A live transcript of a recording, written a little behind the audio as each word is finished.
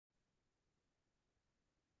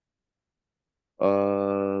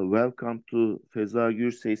Welcome to Feza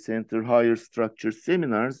Gürsey Center Higher Structure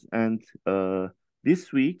Seminars. And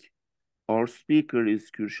this week, our speaker is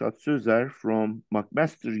Kürşat Sözer from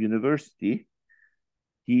McMaster University.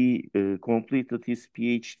 He completed his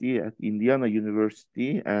PhD at Indiana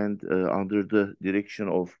University and under the direction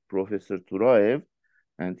of Professor Turaev.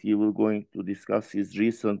 And he will going to discuss his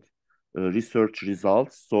recent research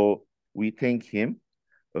results. So we thank him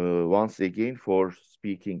once again for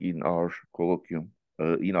speaking in our colloquium,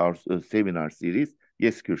 in our seminar series.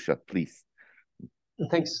 Yes, Kürşat, please.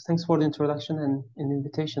 Thanks for the introduction and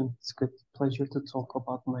invitation. It's a good pleasure to talk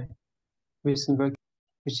about my recent work,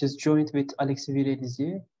 which is joined with Alexis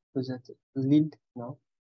Virelizier, who's at Lille now.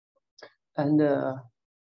 And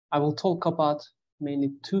I will talk about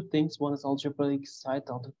mainly two things. One is algebraic side,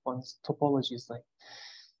 the other one is topologies, like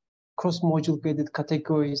cross-module graded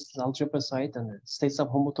categories, algebra side, and states of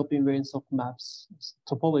homotopy invariants of maps,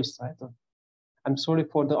 topology side. I'm sorry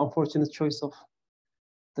for the unfortunate choice of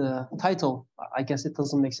the title. I guess it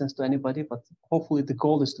doesn't make sense to anybody, but hopefully the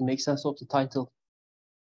goal is to make sense of the title.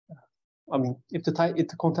 I mean, if the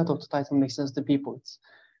content of the title makes sense to people, it's,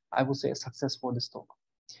 I would say, a success for this talk.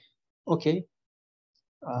 Okay.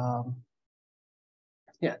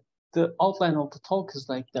 Yeah, the outline of the talk is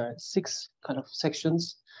like there are 6 kind of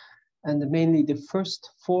sections, and mainly the first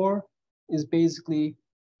 4 is basically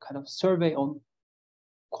kind of survey on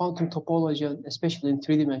quantum topology, especially in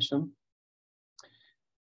 3 dimension.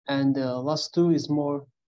 And the last 2 is more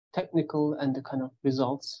technical and the kind of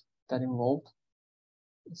results that involved.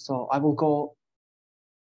 So I will go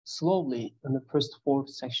slowly in the first 4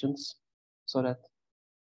 sections so that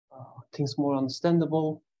things more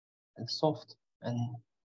understandable and soft and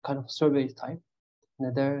kind of survey type.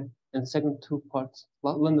 And there in the second 2 parts,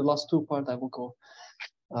 in the last 2 parts, I will go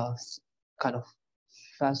kind of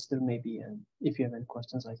faster maybe. And if you have any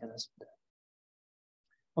questions, I can answer them.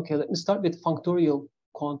 Okay, let me start with functorial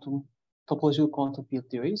quantum topological quantum field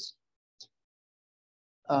theories.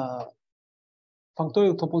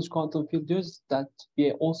 Functorial topological quantum field theories that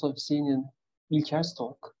we also have seen in Ilker's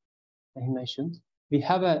talk that he mentioned. We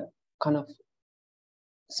have a kind of,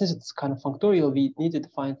 since it's kind of functorial, we need to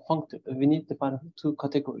define we need to define 2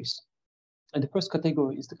 categories. And the first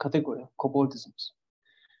category is the category of cobordisms.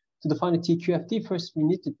 To define a TQFT, first we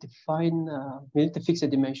need to define, we need to fix a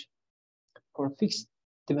dimension. For a fixed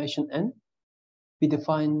dimension n, we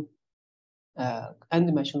define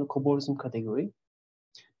n-dimensional cobordism category,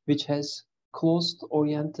 which has closed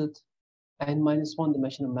oriented n-1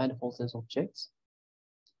 dimensional manifolds as objects.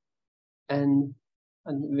 And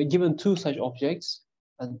we're given 2 such objects,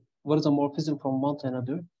 and what is a morphism from one to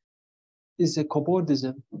another is a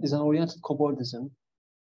cobordism, is an oriented cobordism.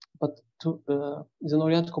 But is an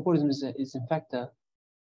oriented cobordism is in fact a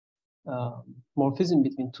morphism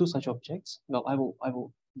between 2 such objects. Well, I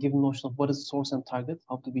will give a notion of what is the source and target,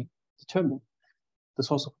 how do we determine the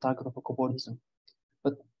source of target of a cobordism.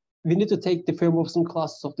 But we need to take the ferromorphism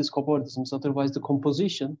classes of these cobordisms, otherwise the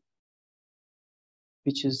composition,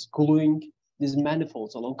 which is gluing these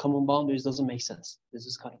manifolds along common boundaries, doesn't make sense. This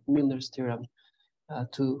is kind of Milner's theorem.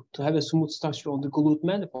 To have a smooth structure on the glued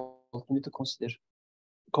manifold, we need to consider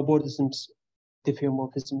cobordisms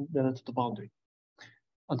diffeomorphism relative to the boundary.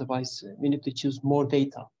 Otherwise, we need to choose more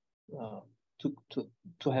data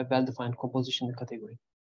to have well-defined composition in the category.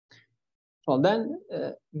 Well, then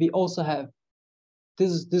we also have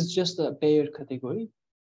this is just a Bayer category,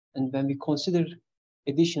 and when we consider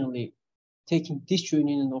additionally taking disjoint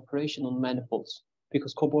union operation on manifolds,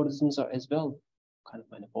 because cobordisms are as well kind of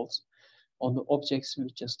manifolds. On the objects, we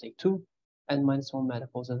just take 2 n-1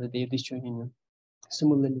 manifolds as a disjoint union.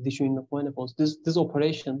 Similarly, disjoint union of manifolds. This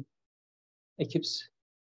operation, it keeps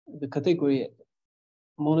the category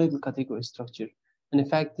monoidal category structure. And in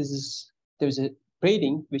fact, there's a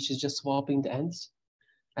braiding which is just swapping the ends,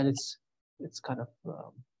 and it's kind of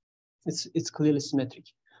it's clearly symmetric,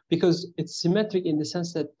 because it's symmetric in the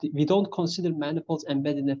sense that we don't consider manifolds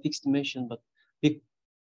embedded in a fixed dimension, but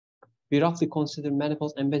we roughly consider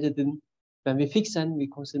manifolds embedded in, when we fix n, we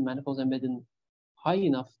consider manifolds embedded in high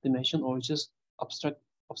enough dimension or just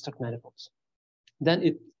abstract manifolds. Then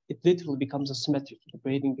it literally becomes a symmetric. The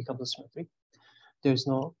braiding becomes a symmetric. There's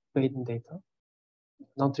no braiding data,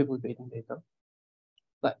 non-trivial braiding data.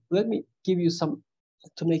 But let me give you some,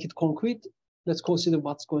 to make it concrete, let's consider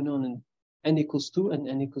what's going on in n equals 2 and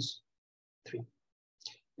n equals 3.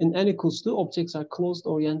 In n equals 2, objects are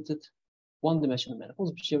closed-oriented one-dimensional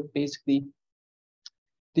manifolds, which are basically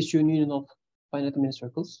this union of finite many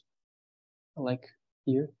circles, like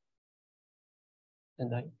here and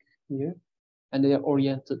like here, and they are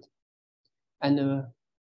oriented. And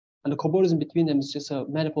the cobordism between them is just a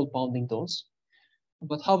manifold bounding those.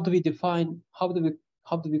 But how do we define?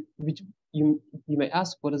 You may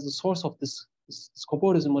ask, what is the source of this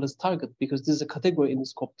cobordism? What is target? Because this is a category in the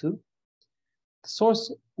scope 2. The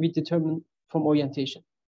source we determine from orientation.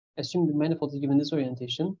 Assume the manifold is given this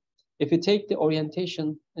orientation. If you take the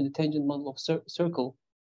orientation and the tangent model of circle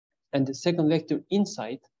and the second vector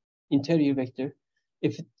inside, interior vector,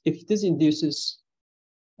 if this induces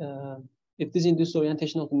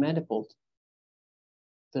orientation of the manifold,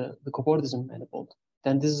 the cobordism manifold,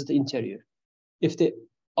 then this is the interior. If the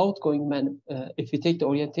outgoing if we take the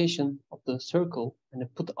orientation of the circle and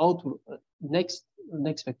put the outward next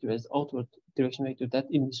vector as outward direction vector, that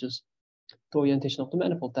induces the orientation of the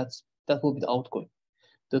manifold. That will be the outgoing,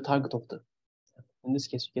 the target of the. In this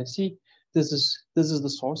case, you can see this is the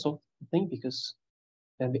source of the thing, because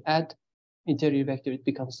when we add interior vector, it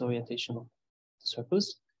becomes the orientation of the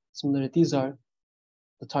surface. Similarly, these are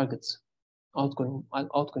the targets, outgoing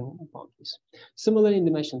boundaries. Similarly, in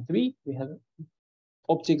dimension 3, we have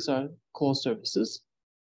objects are closed surfaces,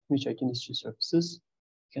 which are Kinishiju surfaces.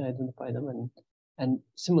 You can identify them, and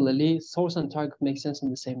similarly, source and target make sense in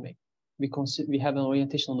the same way. We have an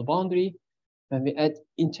orientation on the boundary. When we add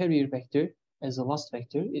interior vector as the last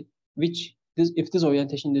vector, if this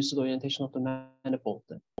orientation is the orientation of the manifold,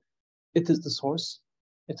 then it is the source.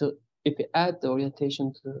 If we add the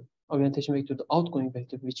orientation vector, the outgoing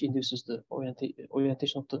vector, which induces the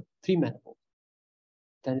orientation of the 3 manifold,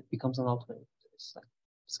 then it becomes an outgoing vector.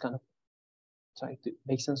 It's kind of trying to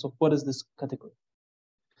make sense of what is this category.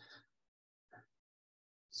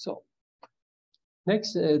 So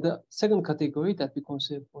next, the second category that we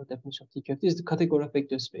consider for definition of TQFT is the category of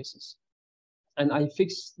vector spaces. And I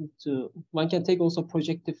fixed one can take also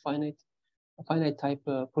projective finite type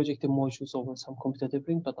projective modules over some commutative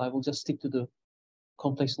ring, but I will just stick to the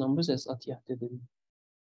complex numbers as Atiyah did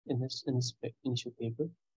in this initial paper.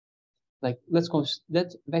 Like let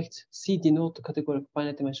vect C denote the category of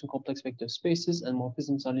finite dimension complex vector spaces, and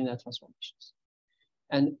morphisms are linear transformations.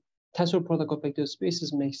 And tensor product of vector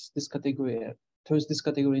spaces makes this category turns this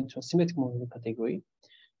category into a symmetric model category.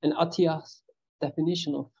 And Atiyah's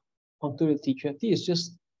definition of functorial TQFT is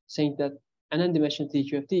just saying that an n-dimensional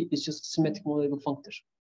TQFT is just a symmetric modellable functor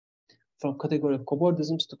from category of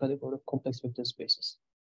cobordisms to category of complex vector spaces.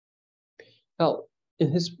 Now,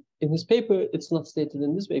 in his paper, it's not stated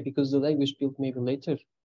in this way because the language built maybe later.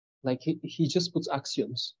 Like he just puts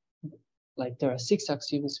axioms. Like there are 6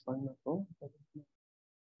 axioms, if I'm not wrong.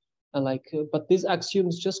 And but these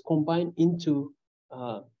axioms just combine into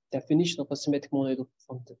definition of a symmetric modellable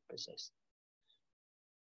functor precisely.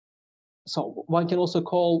 So one can also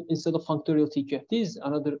call, instead of functorial TQFTs,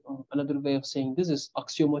 another way of saying this is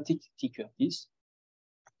axiomatic TQFTs.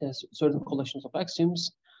 There's certain collections of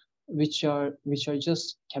axioms which are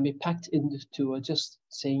just can be packed into just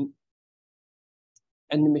saying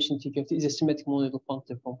n-dimensional TQFT is a symmetric modellable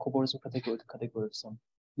functor from cobordism category to category of some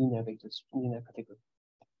linear vectors, linear category.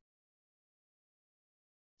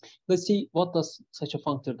 Let's see what does such a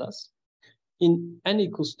functor does. In n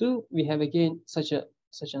equals 2, we have again such a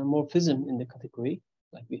morphism in the category.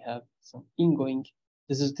 Like we have some ingoing.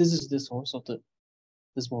 This is the source of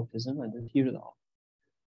this morphism, and then here it are.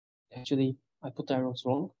 Actually, I put the arrows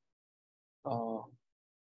wrong.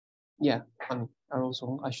 Yeah, I mean arrows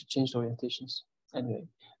wrong. I should change the orientations. Anyway,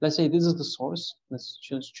 let's say this is the source. Let's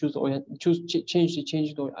change the I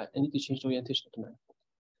need to change the orientation of the manifold.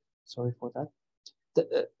 Sorry for that.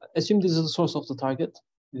 Assume this is the source of the target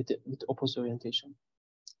with the opposite orientation,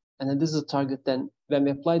 and then this is the target. Then when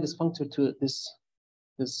we apply this functor to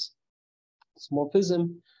this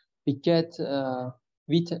morphism, we get a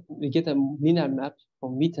linear map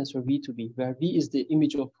from V tensor V to V, where V is the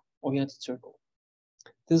image of oriented circle.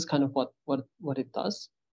 This is kind of what it does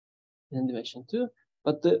in dimension 2.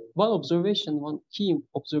 But one key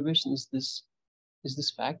observation is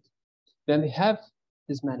this fact: when we have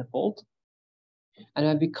this manifold, and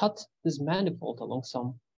when we cut this manifold along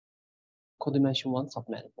some codimension 1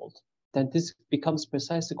 submanifold, then this becomes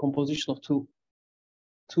precisely composition of two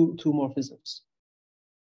morphisms,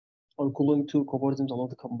 or gluing 2 cobordisms along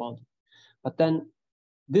the common boundary. But then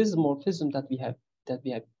this morphism that we have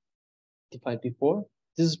defined before,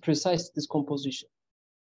 this is precise this composition.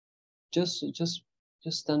 Just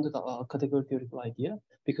standard category theoretical idea,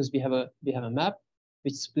 because we have a map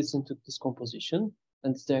which splits into this composition,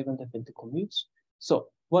 and this diagram definitely commutes. So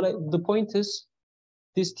the point is,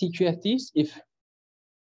 these TQFTs, if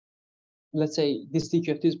let's say these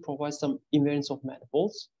TQFTs provide some invariance of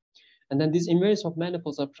manifolds, and then these invariants of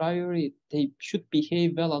manifolds a priori, they should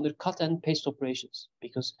behave well under cut and paste operations,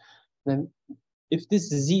 because if this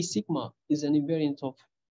Z sigma is an invariant of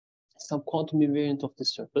some quantum invariant of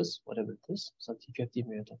this surface, whatever it is, some TQFT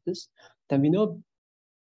invariant of this, then we know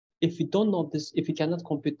if we don't know this, if we cannot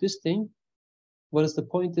compute this thing, what is the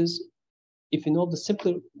point is, if we know the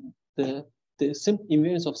simpler, the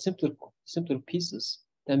invariance of simpler pieces,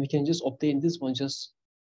 then we can just obtain this one just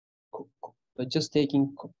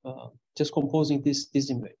composing these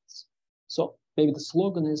invariants. So maybe the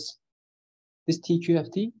slogan is this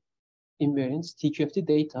TQFT invariance, TQFT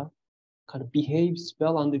data kind of behaves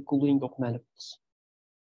well under gluing of manifolds.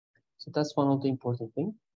 So that's one of the important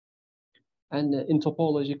things. And in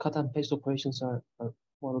topology, cut and paste operations are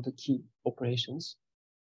one of the key operations.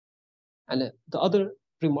 And the other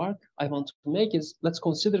remark I want to make is, let's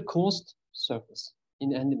consider closed surface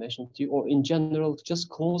in n-dimensional T, or in general, just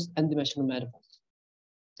closed n-dimensional manifolds.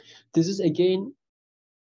 This is again,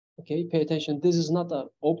 okay, pay attention, this is not an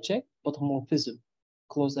object, but a morphism,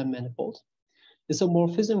 closed n-manifold. It's a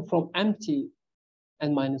morphism from empty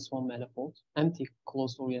n-1 manifold, empty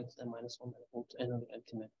closed oriented n-1 manifold to another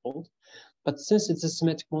empty manifold. But since it's a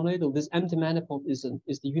symmetric monoidal, this empty manifold is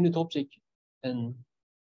the unit object and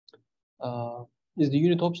is the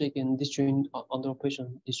unit object in disjoint under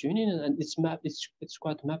operation disunion, and it's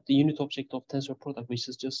required to map the unit object of tensor product, which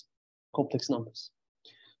is just complex numbers.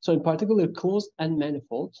 So in particular, closed n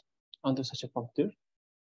manifold under such a functor,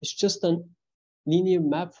 it's just a linear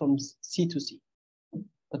map from C to C.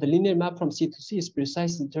 But the linear map from C to C is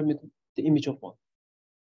precisely determining the image of one,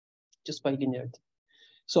 just by linearity.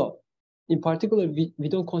 So in particular, we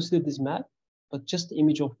don't consider this map, but just the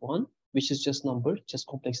image of one, which is just number, just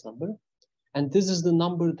complex number. And this is the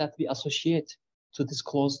number that we associate to this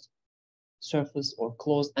closed surface or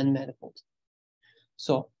closed n manifold.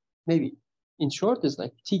 So maybe in short, it's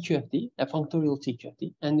like TQFT, a functorial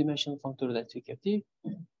TQFT, n-dimensional functorial TQFT,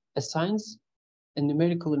 assigns a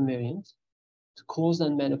numerical invariant to closed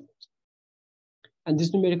n manifold. And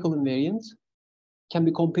this numerical invariant can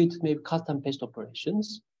be computed maybe cut and paste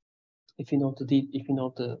operations if you know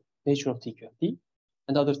the nature of TQFT.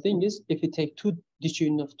 And the other thing is, if you take two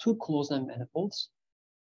disunion of two closed n manifolds,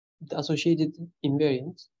 the associated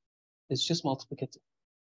invariant is just multiplicative,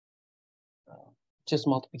 just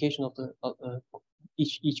multiplication of the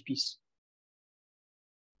each piece.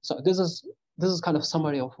 So this is kind of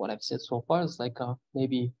summary of what I've said so far. It's like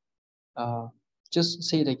maybe just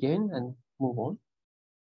say it again and move on.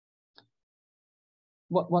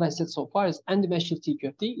 What I said so far is n-dimensional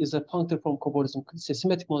TQFT is a functor from cobordism, it's a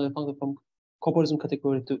symmetric model functor from cobordism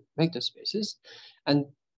category to vector spaces, and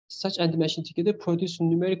such n-dimensional TQFT produce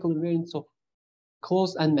numerical invariants of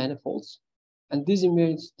closed n manifolds, and these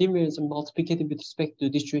invariants are multiplicated with respect to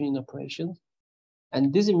disjoining operations,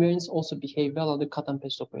 and these invariants also behave well under cut and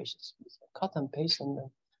paste operations. Cut and paste, and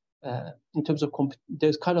in terms of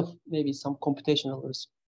there's kind of maybe some computational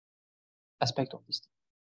aspect of this.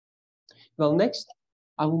 Well, next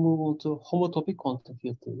I will move on to homotopy quantum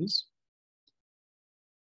field theories.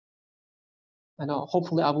 And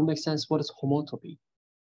hopefully I will make sense what is homotopy.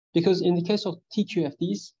 Because in the case of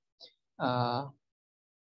TQFTs, I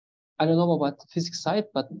don't know about the physics side,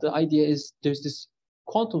 but the idea is there's this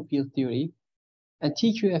quantum field theory, and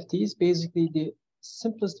TQFT is basically the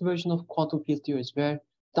simplest version of quantum field theories, where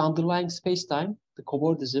the underlying space-time, the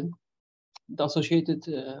cobordism, the associated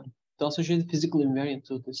physical invariant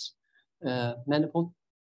to this manifold,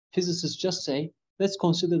 physicists just say, let's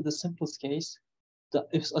consider the simplest case. The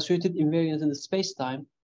associated invariance in the space-time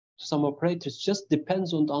to some operators just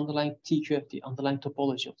depends on the underlying TQFT, underlying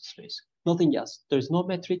topology of the space. Nothing else. There's no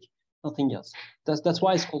metric, nothing else. That's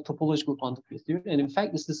why it's called topological quantum field theory. And in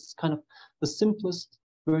fact, this is kind of the simplest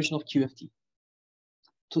version of QFT.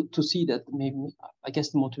 To see that, maybe, I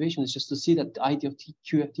guess the motivation is just to see that the idea of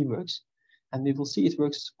QFT works. And we will see it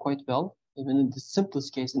works quite well, even in the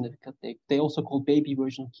simplest case in the they also call baby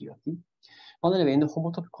version of QFT. Well, anyway, in the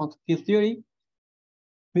homotopy quantum field theory,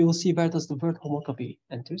 we will see where does the word homotopy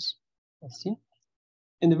enters. Let's see.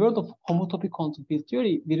 In the world of homotopy quantum field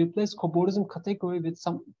theory, we replace cobordism category with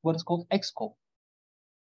what is called XCOP.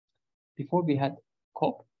 Before we had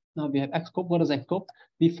COP, now we have XCOP. What is XCOP?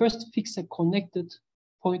 We first fix a connected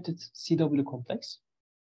pointed CW complex.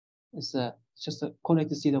 It's just a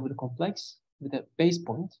connected CW complex with a base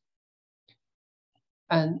point,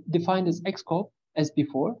 and defined as XCOP as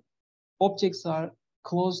before. Objects are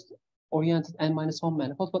closed oriented n-1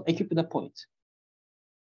 manifold, but equipped with a point.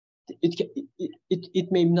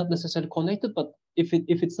 It may not necessarily connected, but if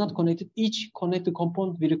it's not connected, each connected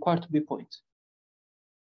component will require to be point.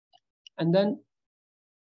 And then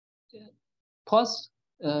plus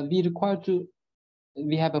we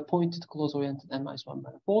have a pointed closed oriented n-1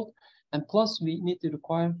 manifold, and plus we need to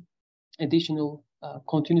require additional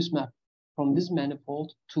continuous map from this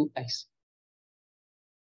manifold to X.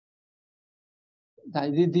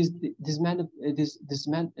 This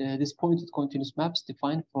pointed continuous maps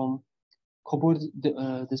defined from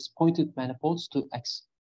this pointed manifolds to X.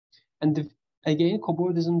 And again,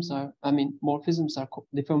 cobordisms are, morphisms are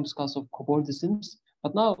different class of cobordisms,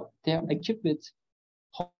 but now they are equipped with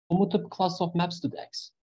homotopy class of maps to the X,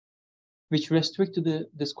 which restrict to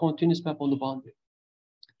this continuous map on the boundary.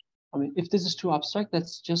 If this is too abstract,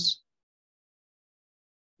 that's just,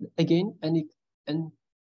 again, and in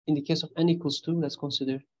the case of n equals 2, let's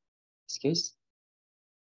consider this case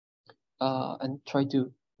and try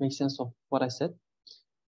to make sense of what I said.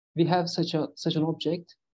 We have such an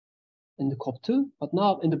object in the COP2, but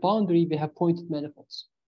now in the boundary, we have pointed manifolds.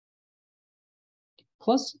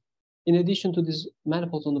 Plus, in addition to these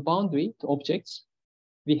manifolds on the boundary, the objects,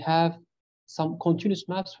 we have some continuous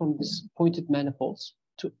maps from these pointed manifolds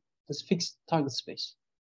to this fixed target space.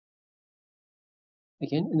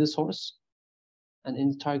 Again, in the source and in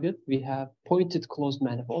the target, we have pointed closed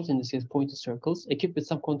manifolds, in this case, pointed circles, equipped with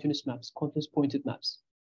some continuous maps, continuous pointed maps.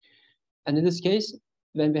 And in this case,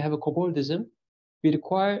 when we have a cobordism, we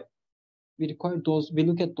look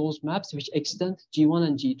at those maps which extend G1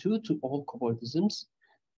 and G2 to all cobordisms.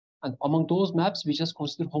 And among those maps, we just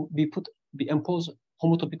consider, we impose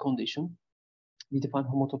homotopy condition. We define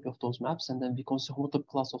homotopy of those maps, and then we consider homotopy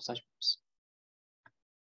class of such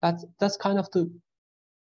maps. That's kind of the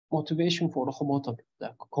motivation for the homotopy.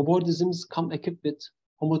 The cobordisms come equipped with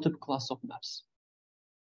homotopy class of maps.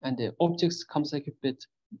 And the objects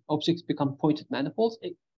become pointed manifolds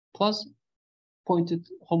plus pointed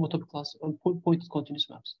homotopy class or pointed continuous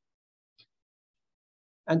maps.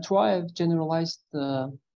 And try have generalized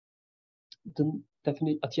the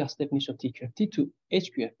Atiyah's definition of TQFT to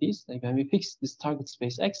HQFTs. Like when we fix this target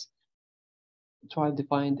space X, try to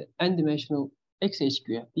define the n-dimensional X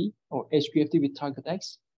HQFT or HQFT with target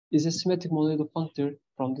X is a symmetric monoidal functor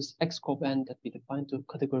from this X cop n that we define to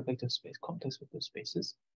category vector space, complex vector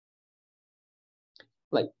spaces.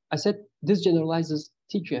 Like I said, this generalizes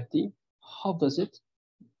TQFT. How does it?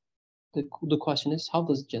 The question is, how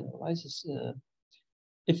does it generalize?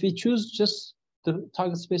 If we choose just the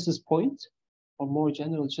target space's point, or more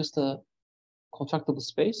general, just a contractible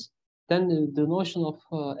space, then the notion of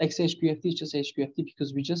XHQFT is just HQFT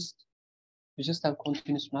because we just have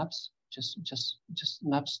continuous maps, just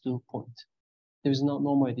maps to point. There is no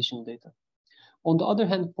more additional data. On the other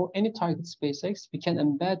hand, for any target space X, we can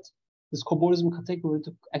embed this cobordism category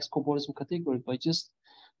to X cobordism category by just,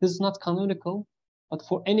 this is not canonical, but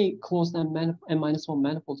for any closed n-1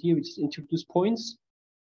 manifold here, we just introduce points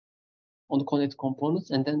on the connected components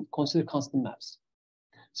and then consider constant maps.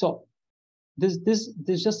 So this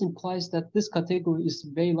just implies that this category is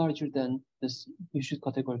way larger than this usual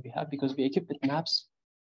category we have because we equip with maps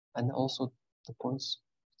and also the points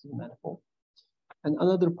to the manifold. And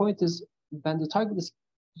another point is when the target is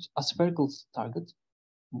a spherical target,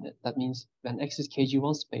 that means when X is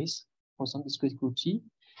KG1 space for some discrete group G,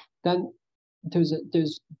 then there's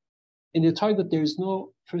in the target there is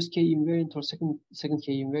no first K invariant or second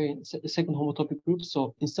K invariant, second homotopy group.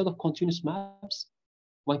 So instead of continuous maps,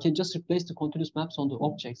 one can just replace the continuous maps on the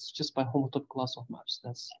objects just by homotopy class of maps.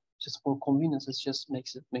 That's just for convenience. It just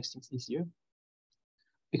makes things easier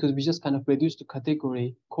because we just kind of reduce the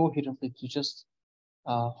category coherently to just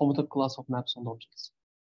homotopy class of maps on the objects.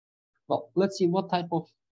 Well, let's see what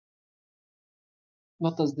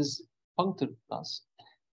does this functor does.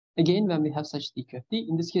 Again, when we have such TQFT,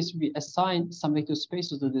 in this case, we assign some vector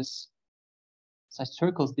spaces to this such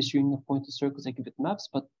circles, this union of pointed circles equipped with maps.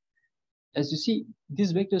 But as you see,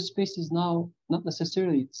 this vector space is now not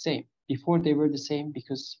necessarily the same. Before they were the same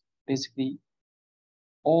because basically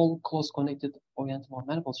all close connected orientable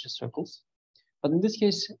manifolds just circles. But in this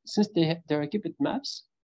case, since they're equipped with maps,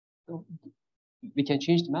 we can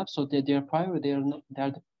change the maps so they are prior, they are not,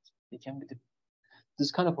 they can be different.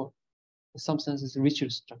 This kind of in some sense is a richer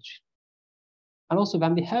structure. And also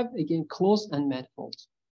when we have again closed n manifolds,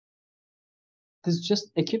 this is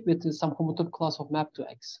just equipped with some homotopy class of map to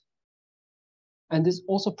X. And this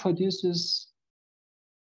also produces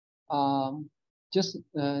just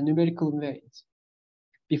numerical invariants.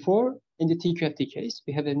 Before, in the TQFT case,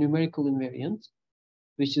 we have a numerical invariant,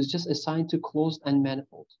 which is just assigned to closed n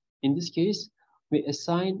manifold. In this case, we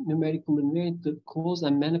assign numerical invariant to closed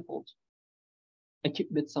n manifold,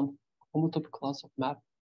 equipped with some homotopy class of map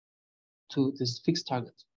to this fixed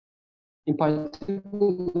target. In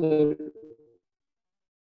particular,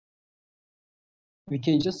 we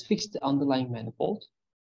can just fix the underlying manifold,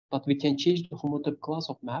 but we can change the homotopy class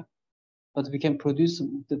of map, but we can produce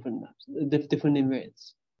some different maps, different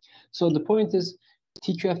invariants. So the point is,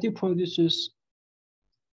 TQFT produces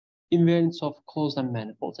invariants of closed-end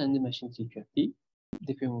manifolds and dimension TQFT.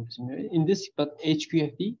 In this, but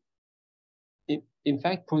HQFT, in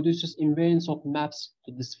fact, produces invariants of maps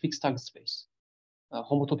to this fixed target space,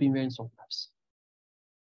 homotopy invariants of maps.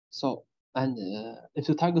 So, and if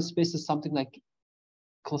the target space is something like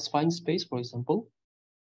classifying space, for example,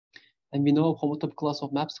 and we know homotopy class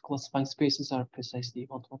of maps, classifying spaces are precisely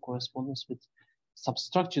one-to-one correspondence with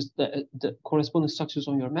substructures, the corresponding structures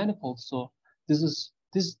on your manifold. So this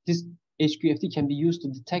HQFT can be used to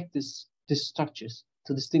detect these structures,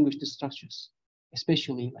 to distinguish the structures,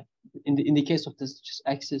 especially like in the case of this just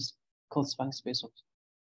axis classifying space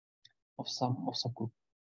of some subgroup.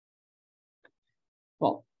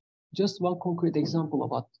 Well, just one concrete example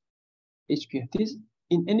about HQFTs.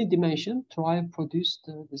 In any dimension, Tribe produced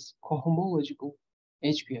this cohomological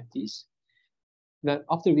HQFTs. That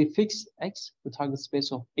after we fix X, the target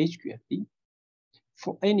space of HQFT,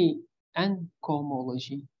 for any n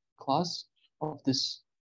cohomology class of this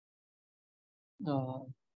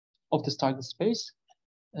target space,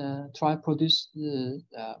 Tribe produced the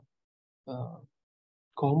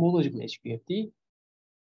cohomological HQFT.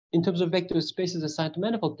 In terms of vector spaces assigned to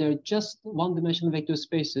manifold, they're just one-dimensional vector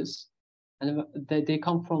spaces, and they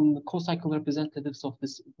come from the co-cycle representatives of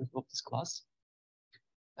this class.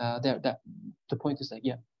 The point is that,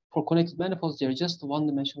 yeah, for connected manifolds, they're just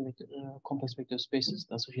one-dimensional vector, complex vector spaces,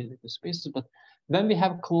 the associated vector spaces. But when we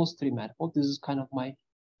have closed tree manifold, this is kind of my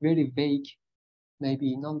very vague,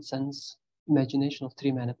 maybe nonsense imagination of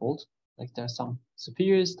tree manifold. Like there are some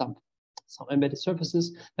spheres, some embedded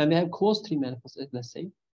surfaces. When we have closed tree manifolds, let's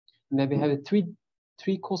say, and then we have a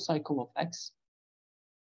three co-cycle of X,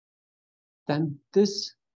 then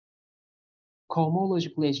this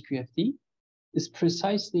cohomological HQFT is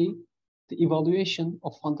precisely the evaluation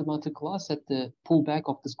of fundamental class at the pullback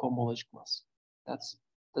of this cohomology class.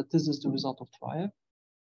 This is the result of triad.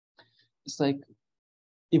 It's like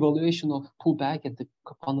evaluation of pullback at the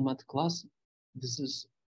fundamental class. This is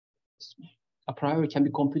a priori can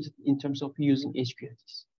be computed in terms of using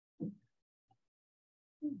HQFTs.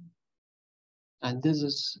 And this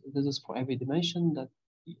is for every dimension that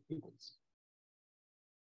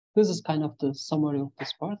this is kind of the summary of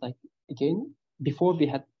this part. Like again, before we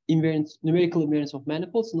had numerical invariants of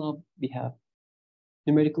manifolds, now we have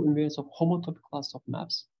numerical invariants of homotopy class of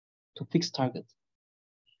maps to fixed target.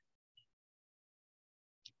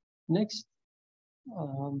 Next,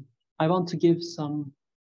 I want to give some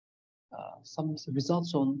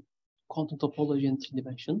results on quantum topology in 3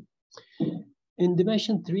 dimension. In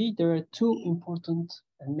dimension 3, there are 2 important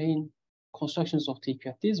and main constructions of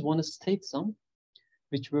TQFTs. One is state sum,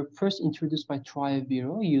 which were first introduced by Triad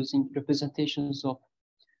Bureau using representations of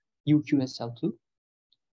UQSL2,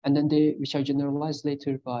 and then which are generalized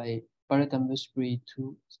later by Barrett and Westbury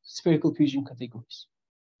to spherical fusion categories.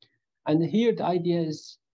 And here the idea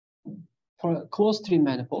is for closed tree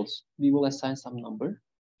manifolds, we will assign some number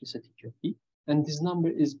to a TQFT, and this number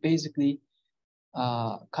is basically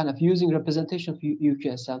kind of using representation of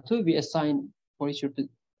UQSL2. We assign for each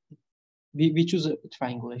we choose a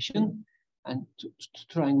triangulation, and to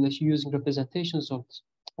triangulation using representations of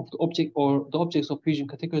the object or the objects of fusion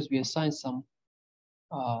categories, we assign some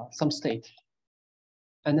state.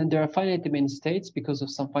 And then there are finite domain states because of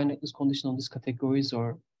some finiteness condition on these categories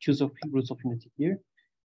or choose of roots of unity here.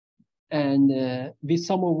 And we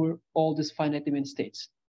sum over all these finite domain states.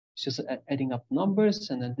 It's just adding up numbers,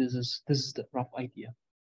 and then this is the rough idea.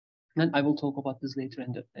 And I will talk about this later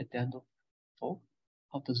at the end of the talk.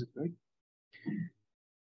 How does it work?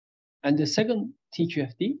 And the second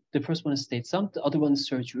TQFT, the first one is state sum, the other one is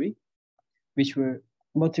surgery, which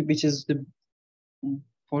is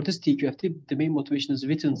for this TQFT, the main motivation is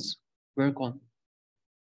Witten's work on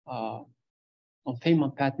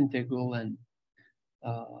Feynman path integral and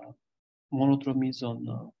monotromies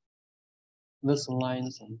on Wilson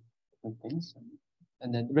lines and different things.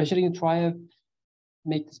 And then Reschering and Triad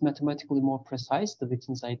make this mathematically more precise, the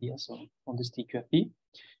Witten's ideas on this TQFT.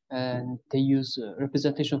 And they use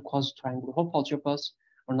representation of quasi-triangular Hopf algebras,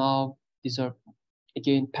 or now these are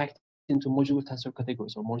again packed into modular tensor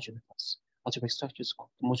categories or modular algebraic structures called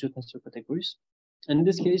modular tensor categories. And in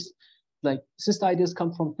this case, like since the ideas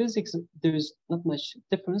come from physics, there is not much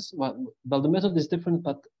difference. Well, the method is different,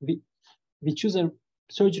 but we choose a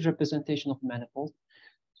surgery representation of manifold,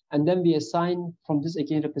 and then we assign from this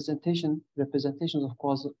again representations of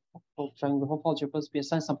quasi-triangular Hopf algebras. We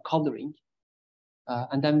assign some coloring.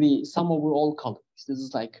 And then we sum over all colorings. This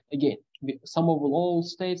is like, again, we sum over all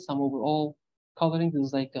states, sum over all coloring. This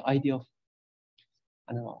is like the idea of,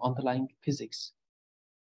 I don't know, underlying physics.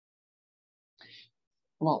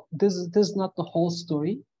 Well, this is not the whole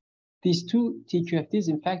story. These two TQFTs,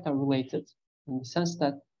 in fact, are related in the sense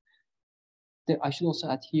that I should also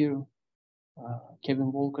add here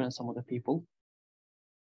Kevin Walker and some other people.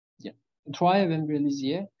 Yeah, Troyev and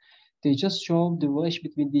Berlizier, they just show the relation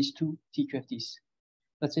between these two TQFTs.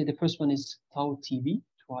 Let's say the first one is tau TV,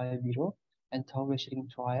 Troyev 0, and tau restricting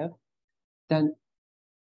Troyev. Then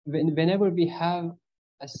whenever we have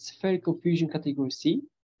a spherical fusion category C,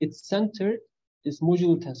 its center is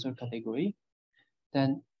modular tensor category.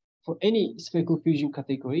 Then for any spherical fusion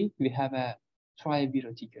category, we have a Troyev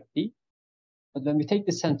 0 TQFT. But when we take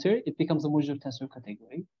the center, it becomes a modular tensor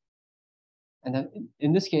category. And then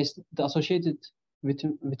in this case, the associated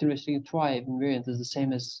within restricting Troyev invariant is the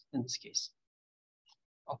same as in this case,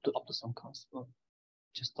 up to some constant, or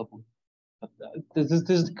just double. But this is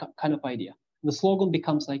the kind of idea. The slogan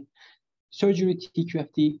becomes like surgery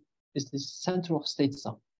TQFT is the center of state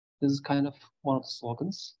sum. This is kind of one of the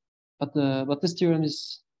slogans. But this theorem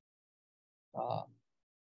is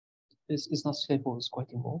not straightforward. It's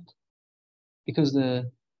quite involved because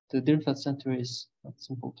the Dirichlet center is not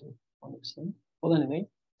simple to understand. Well, anyway,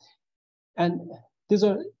 and these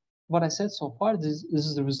are what I said so far. This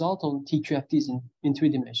is the result of TQFTs in 3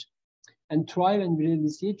 dimensions. And Troyev and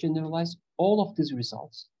Berlizier generalize all of these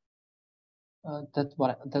results.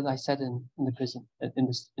 That I said in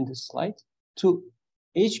this slide to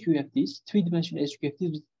HQFTs, 3-dimensional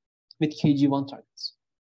HQFTs with KG1 targets.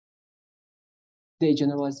 They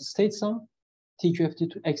generalize the state sum TQFT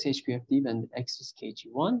to XHQFT when X is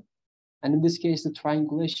KG1, and in this case, the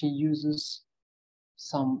triangulation uses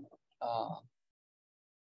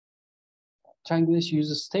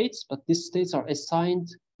states, but these states are assigned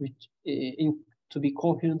to be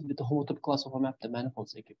coherent with the homotopy class of a map, the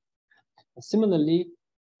manifolds equivalent. Similarly,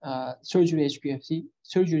 surgery HQFT,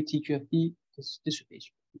 surgery TQFT, this should be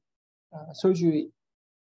HQFT. Surgery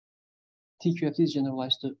TQFT is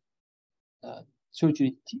generalized to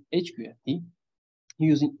surgery HQFT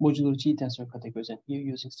using modular G tensor categories, and here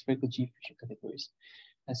using spherical G fusion categories.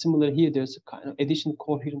 And similar here, there's a kind of additional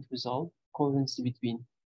coherent result, coherency between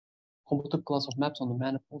homotopy class of maps on the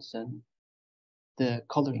manifolds and the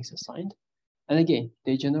colorings assigned. And again,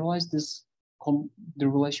 they generalize the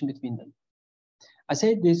relation between them. I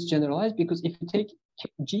say this generalized because if you take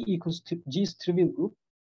G equals to G's trivial group,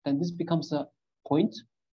 then this becomes a point.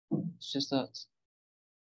 It's just a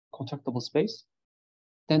contractible space.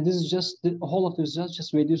 Then this is just the whole of the result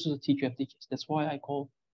just reduces the TQFT case. That's why I call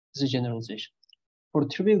this a generalization. For the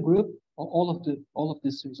trivial group, all of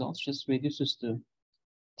these results just reduces the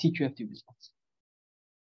TQFT results.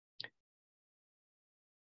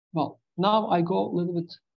 Well, now I go a little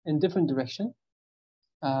bit in different direction.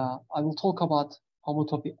 I will talk about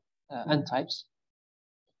homotopy n-types.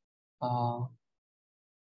 And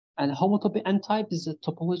homotopy n-type is a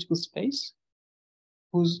topological space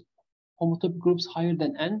whose homotopy groups higher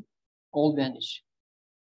than n all vanish.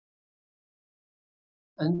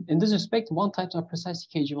 And in this respect, one-types are precisely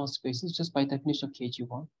KG1 spaces just by definition of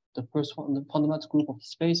KG1. The first one, the fundamental group of the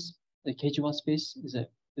space, the KG1 space is a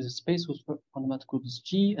space whose fundamental group is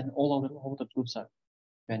G, and all other homotopy groups are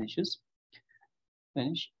vanish.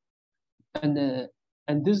 And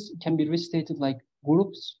this can be restated like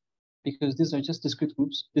groups because these are just discrete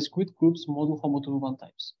groups. Discrete groups model homotopy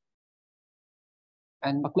one-types.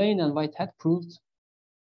 And McLean and Whitehead proved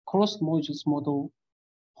crossed modules model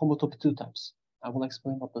homotopy two-types. I will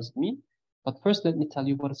explain what does it mean. But first, let me tell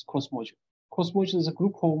you what is cross module. Cross module is a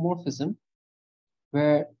group homomorphism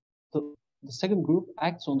where the second group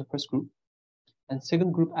acts on the first group and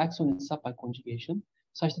second group acts on its sub by conjugation,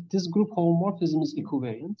 such that this group homomorphism is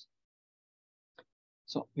equivariant.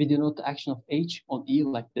 So we denote the action of H on E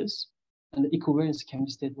like this, and the equivariance can be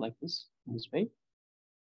stated like this, in this way.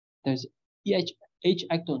 There's H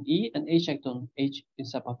act on E and H act on H in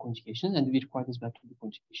sub by conjugation, and we require this back to the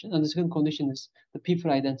conjugation. And the second condition is the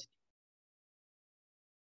P4 identity.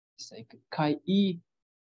 It's like chi E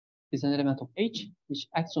is an element of H, which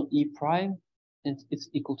acts on E prime, and it's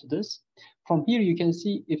equal to this. From here, you can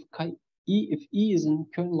see if E is in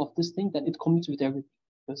kernel of this thing, then it commutes with everything.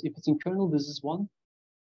 Because if it's in kernel, this is 1,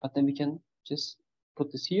 but then we can just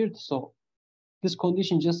put this here. So this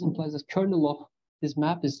condition just implies that kernel of this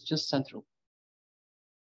map is just central.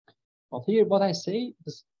 But here, what I say,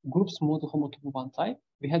 this group's model homotopy one type,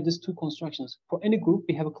 we have these two constructions. For any group,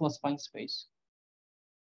 we have a classifying space.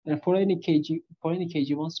 And for any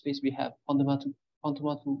KG1 space, we have fundamental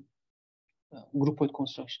groupoid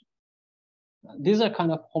construction. These are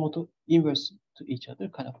kind of homotopy inverse to each other,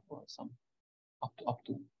 kind of some up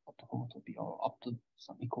to homotopy or up to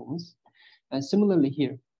some equivalence. And similarly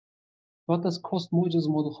here, what does cross modules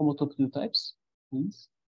model homotopy two types? means?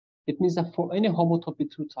 It means that for any homotopy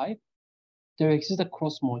 2 type, there exists a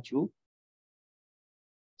cross module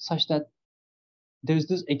such that there's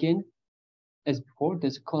this, again, as before,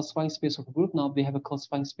 there's a classifying space of a group. Now we have a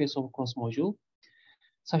classifying space of a cross module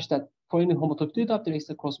such that for any homotopy 2 type, there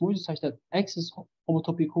exists a cross module such that X is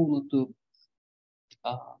homotopy equivalent to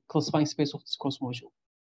classifying space of this cross module.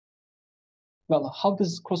 Well, how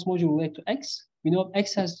does cross module relate to X? We know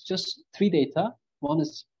X has just 3 data. One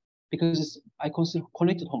is, because I consider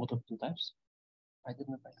connected homotopy 2 types. I didn't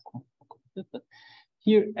know if I connected, but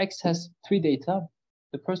here X has 3 data.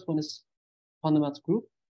 The first one is fundamental group.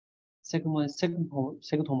 Second one is second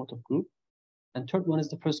homotopy group. And third one is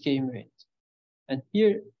the first K invariant. And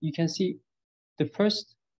here you can see the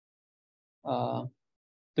first, the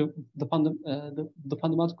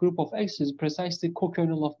fundamental group of X is precisely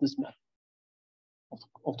co-kernel of this map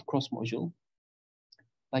of the cross module.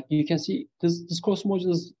 Like you can see, this cross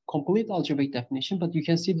module is complete algebraic definition, but you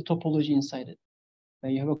can see the topology inside it.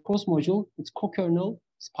 When you have a cross module, its co-kernel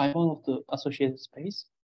is pi1 of the associated space,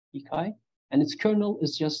 Chi, and its kernel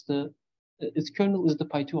is just the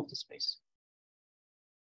pi2 of the space.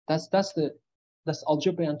 That's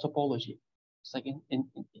algebra and topology. It's like in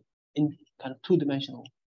kind of 2-dimensional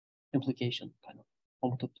implication, kind of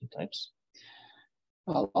homotopy types.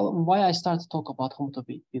 Why I start to talk about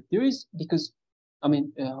homotopy theories? Because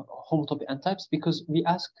homotopy and types, because we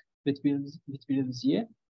asked with Virelizier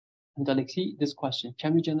and Alexei this question: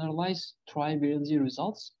 can we generalize tri-Virelizier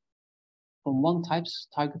results from 1 type's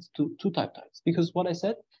targets to 2 type targets? Because what I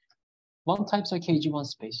said, 1 types are KG1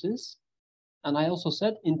 spaces, and I also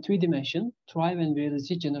said in 3 dimension, tri and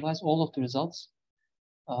Virelizier generalize all of the results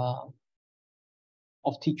of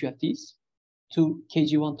TQFTs to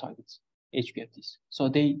KG1 targets, HQFTs. So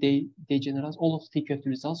they generalize all of the TQFT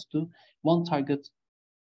results to 1 target,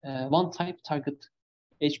 1 type target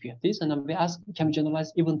HQFTs, and then we ask, can we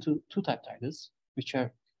generalize even to 2 type targets, which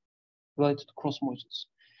are related to cross modules?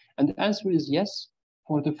 And the answer is yes.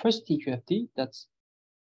 For the first TQFT, that's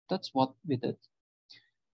what we did.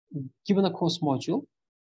 Given a cross module,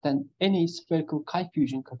 then any spherical chi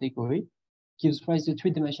fusion category gives rise to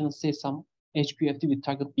 3-dimensional say sum HQFT with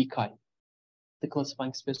target B chi, the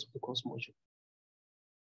classifying space of the cross module.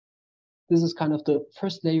 This is kind of the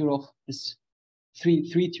first layer of this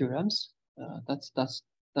three theorems. That's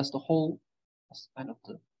the whole, that's kind of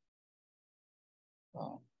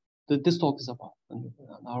this talk is about, and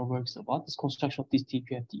our work is about this construction of this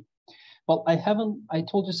TQFT. Well, I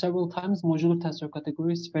told you several times, modular tensor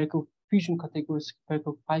category, spherical fusion category,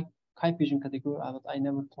 spherical chi fusion category, but I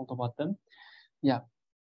never told about them. Yeah,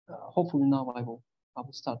 hopefully now I will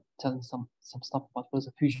start telling some stuff about what is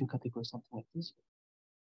a fusion category, something like this.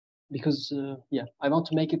 Because yeah, I want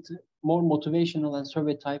to make it more motivational and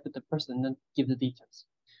survey type with the person and then give the details.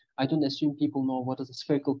 I don't assume people know what is a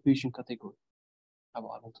spherical fusion category. I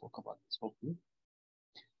will talk about this hopefully.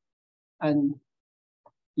 And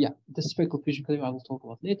yeah, the spherical fusion category I will talk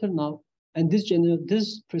about later now. And this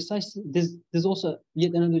also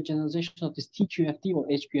yet another generalization of this TQFT or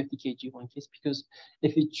HQFT KG1 case, because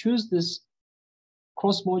if we choose this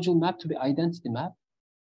cross module map to be identity map,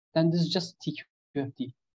 then this is just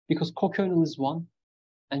TQFT, because co-kernel is 1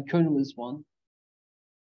 and kernel is 1.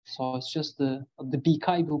 So it's just the B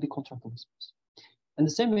chi will be contractible space. And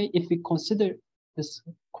the same way, if we consider this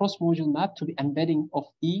cross module map to be embedding of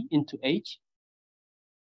E into H,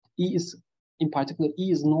 E is, in particular,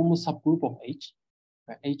 E is normal subgroup of H,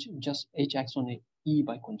 where H acts on a E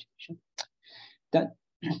by conjugation. Then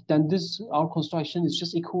our construction is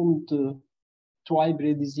just equivalent to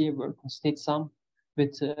Virelizier work on state sum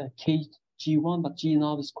with KG1, but G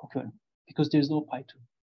now is co-kernel because there's no pi2.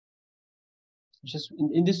 Just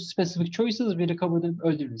in these specific choices, we recover the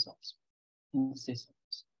early results in state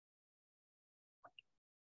sums.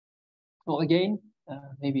 Well, again,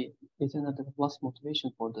 maybe it's another last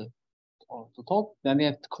motivation for the talk. Then we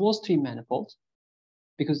have the closed tree manifold,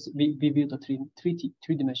 because we build a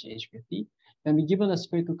three-dimensional HQFT. Then we given a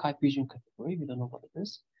spherical chi fusion category. We don't know what it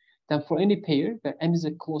is. Then for any pair where M is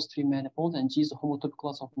a closed tree manifold and G is a homotopy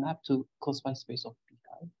class of map to classifying space of P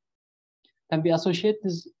chi. Then we associate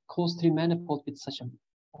this closed tree manifold with such a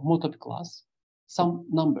homotopy class, some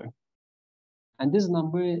number, and this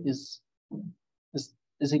number is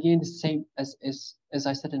again the same as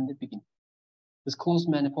I said in the beginning. This closed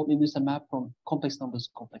manifold induces a map from complex numbers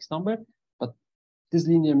to complex number, but this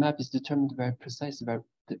linear map is determined very precisely where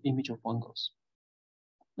the image of 1 goes.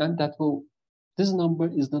 And this number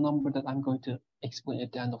is the number that I'm going to explain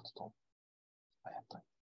at the end of the talk. I have time.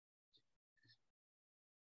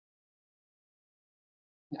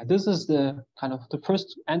 Yeah, this is the kind of the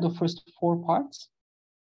first 4 parts.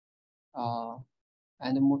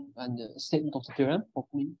 and the statement of the theorem.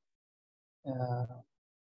 Hopefully,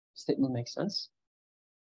 statement makes sense.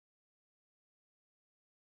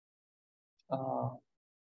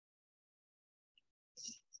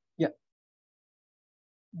 Yeah,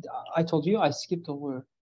 I told you I skipped over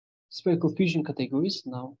spherical fusion categories.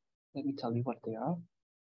 Now let me tell you what they are.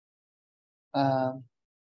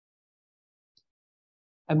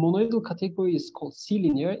 A monoidal category is called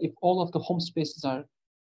C-linear if all of the home spaces are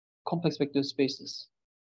complex vector spaces,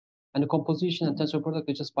 and the composition and tensor product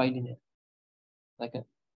are just bilinear. Like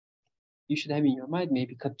you should have in your mind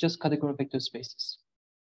maybe just category vector spaces.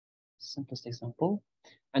 Simplest example.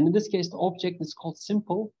 And in this case, the object is called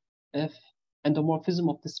simple if endomorphism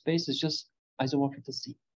of the space is just isomorphic to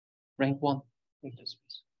C, rank 1 vector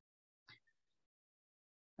space.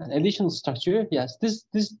 An additional structure, yes,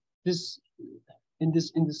 in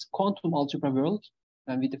this quantum algebra world,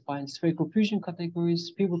 and we define spherical fusion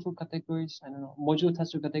categories, pivotal categories, I don't know, modular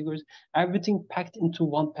tensor categories, everything packed into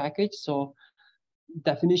one package. So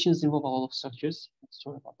definitions involve a lot of structures.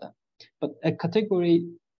 Sorry about that. But a category,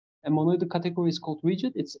 a monoidal category is called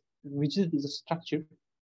rigid. Rigid is a structure.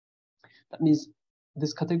 That means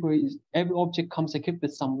this category is every object comes equipped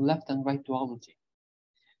with some left and right duality.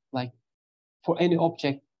 Like for any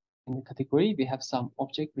object in the category, we have some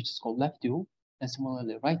object which is called left dual, and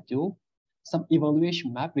similarly right dual, some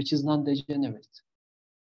evaluation map which is non-degenerate.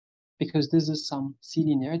 Because this is some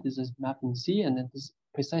C-linear, this is mapping C, and then this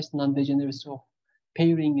precise non-degeneracy of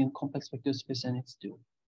pairing in complex vector space and its dual.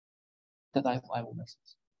 That I will make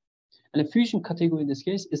sense. And a fusion category in this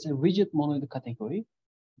case is a rigid monoidal category,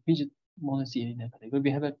 rigid mono-C-linear category.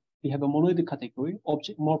 We have a monoidal category.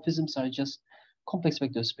 Object morphisms are just complex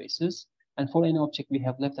vector spaces, and for any object we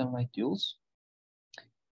have left and right duals,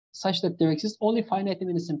 such that there exist only finitely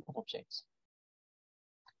many simple objects.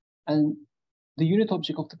 And the unit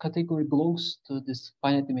object of the category belongs to this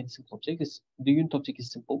finitely many simple object. The unit object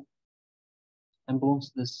is simple and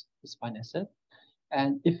belongs to this finite set.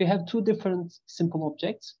 And if we have two different simple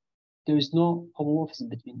objects, there is no homomorphism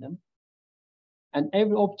between them. And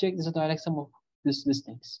every object is a direct sum of these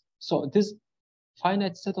things. So this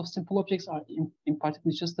finite set of simple objects are in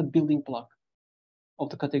particular just the building block of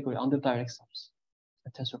the category under direct sums,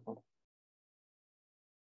 a tensor product.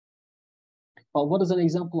 Well, what is an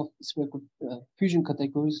example of spherical fusion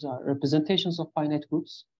categories? Are representations of finite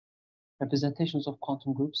groups, representations of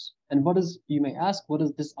quantum groups. And what is, you may ask, what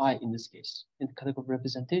is this I in this case? In the category of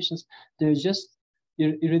representations, they're just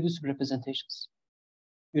irreducible representations.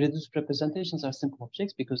 Irreducible representations are simple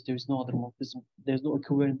objects because there is no other morphism, there's no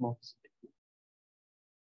equivalent morphism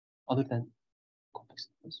other than complex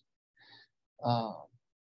numbers.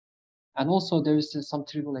 And also there is some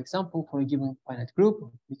trivial example for a given finite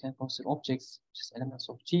group. We can consider objects, just elements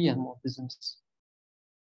of G and morphisms,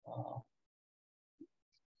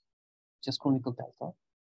 just chronicle delta.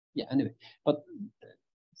 Yeah, anyway, but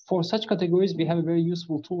for such categories, we have a very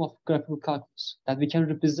useful tool of graphical calculus that we can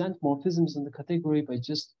represent morphisms in the category by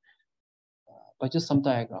just some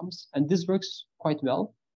diagrams. And this works quite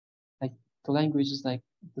well. Like the language is like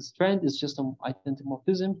the strand is just an identity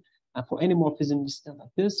morphism. And for any morphism, it's like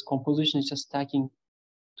this. Composition is just stacking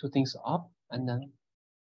two things up and then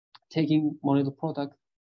taking monoidal product,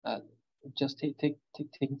 just taking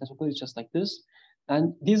tensor product just like this.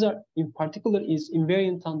 And these are, in particular, is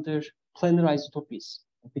invariant under planar isotopies.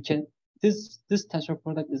 We can this tensor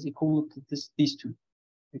product is equivalent to these two.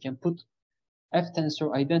 We can put F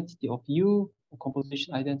tensor identity of U,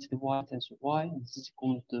 composition identity Y tensor Y, and this is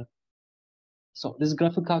equivalent to. So this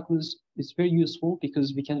graphical calculus is very useful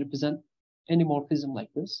because we can represent any morphism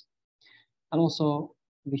like this, and also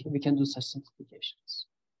we can do such simplifications.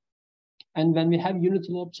 And when we have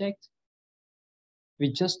unital object,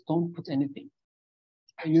 we just don't put anything.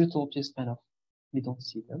 Unital objects kind of we don't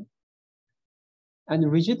see them. And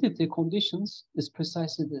rigidity conditions is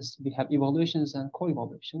precisely this. We have evaluations and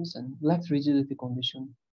co-evaluations, and left rigidity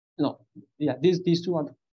condition. No, yeah, these two are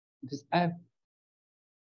this F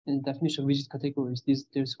in the definition of rigid categories.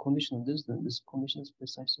 There's a condition on this, then this condition is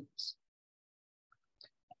precisely this.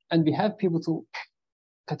 And we have pivotal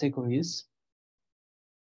categories,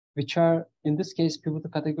 which are in this case pivotal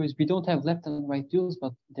categories. We don't have left and right duals,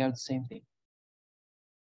 but they are the same thing.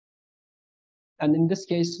 And in this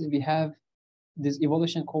case, we have this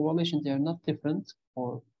evaluation, co-evaluation. They are not different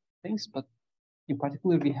for things, but in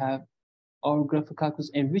particular, we have our graphical calculus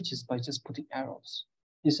enriches by just putting arrows.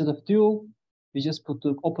 Instead of dual, we just put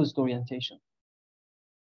the opposite orientation.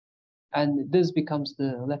 And this becomes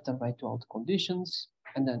the left and right dual conditions.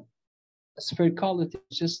 And then sphericality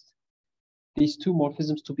is just these two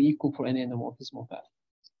morphisms to be equal for any endomorphism of F.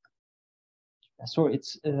 So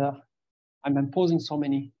it's I'm imposing so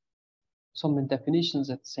many definitions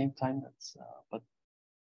at the same time. That's but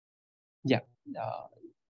yeah,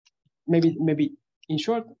 maybe in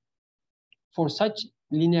short, for such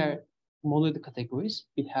linear monoid categories,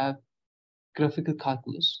 we have graphical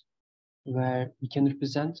calculus where we can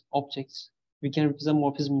represent objects. We can represent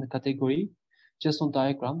morphism in the category just on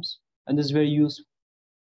diagrams, and this is very useful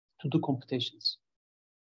to do computations.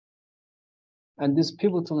 And this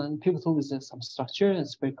pivotal is some structure, and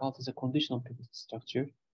spherical is a conditional pivotal structure.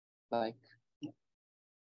 Like,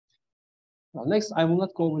 now next, I will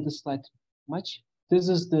not go over this slide much. This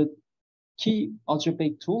is the key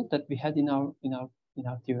algebraic tool that we had in our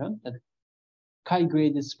theorem, that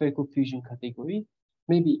chi-graded spherical fusion category.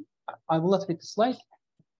 Maybe I will not take the slide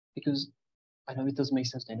because I know it doesn't make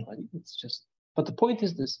sense to anybody. It's just, but the point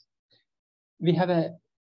is this: we have a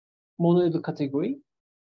monoidal category.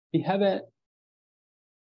 We have a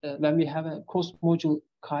when we have a cross module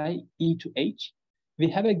chi e to h, we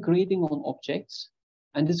have a grading on objects,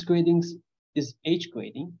 and this grading is h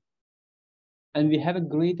grading, and we have a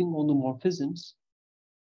grading on the morphisms,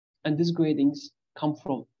 and these gradings come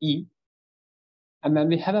from e. And when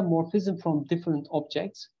we have a morphism from different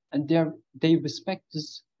objects, and they respect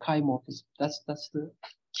this chi morphism. That's the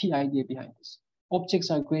key idea behind this. Objects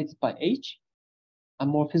are graded by h,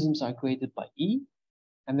 and morphisms are graded by e.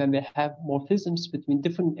 And when we have morphisms between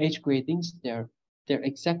different h gradings, they're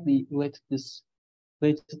exactly related to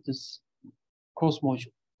this cross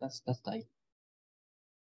module. That's the idea.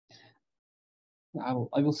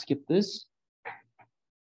 I will skip this.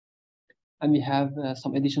 And we have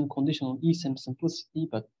some additional condition on E simplicity,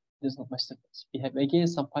 but there's not much difference. We have again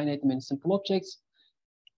some finite many simple objects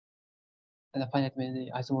and a finite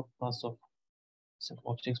many isomorphic class of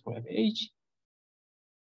simple objects for every h.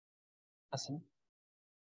 Some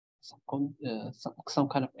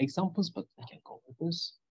kind of examples, but I can go with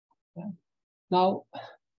this. Yeah. Now,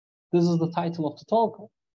 this is the title of the talk.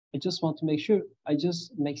 I just want to make sure I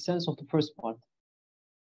just make sense of the first part.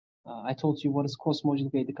 I told you what is cross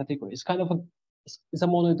module graded category. It's kind of it's a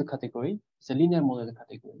monoid category. It's a linear monoid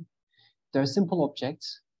category. There are simple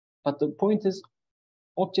objects, but the point is,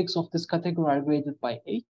 objects of this category are graded by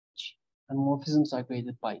h, and morphisms are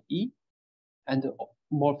graded by e, and the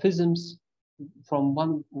morphisms from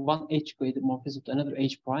one h graded morphism to another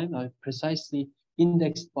h prime are precisely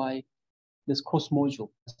indexed by this cross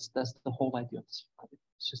module. That's the whole idea of this category.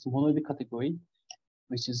 It's just a monoid category,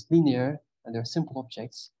 which is linear, and there are simple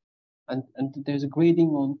objects, and there's a grading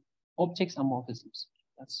on objects and morphisms.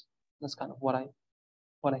 That's kind of what I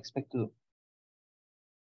expect to do.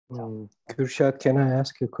 Kürşat, can I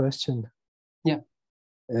ask you a question? Yeah.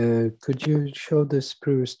 Could you show this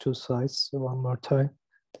previous two slides one more time?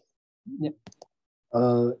 Yeah.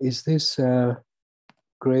 Is this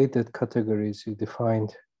graded categories you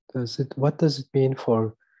defined? What does it mean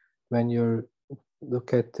for when you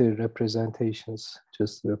look at the representations,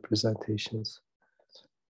 just representations?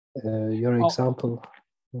 Your example.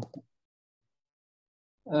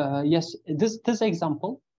 Yes, this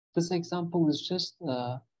example is just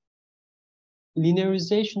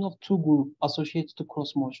linearization of two groups associated to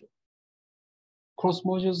cross module. Cross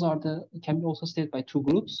modules can be also stated by two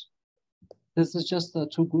groups. This is just a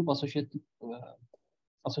two group associated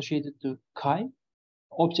to chi.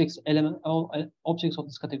 Objects of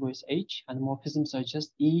this category is h, and morphisms are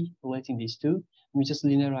just e relating these two. And we just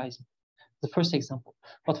linearize it. The first example.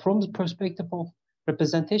 But from the perspective of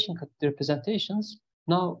representations,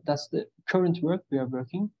 now that's the current work we are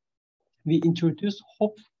working. We introduce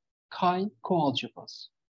Hopf-chi coalgebras.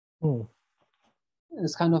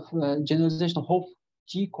 It's kind of a generalization of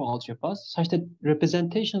Hopf-G coalgebras, such that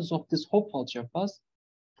representations of this Hopf algebras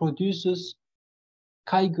produces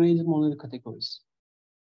chi-graded monoid categories.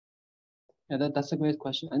 Yeah, that's a great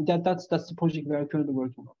question, and that's the project we are currently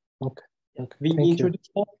working on. Okay. We introduce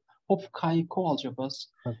Hopf-chi coalgebras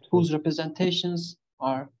whose representations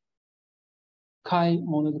are chi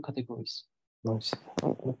monoid categories. Nice.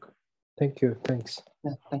 Okay. Thank you. Thanks.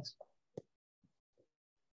 Yeah, thanks.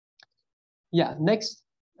 Yeah, next,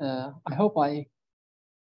 I hope I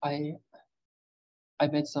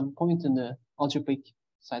made some point in the algebraic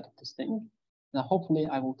side of this thing. Now, hopefully,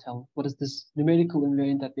 I will tell what is this numerical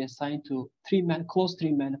invariant that we assign to closed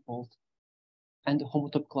three manifold and the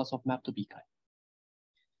homotopy class of map to B chi.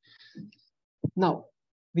 Now,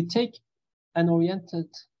 we take an oriented.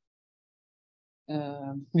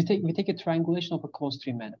 We take a triangulation of a closed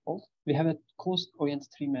three manifold. We have a closed oriented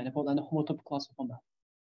three manifold and a homotopy class of a map.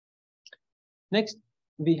 Next,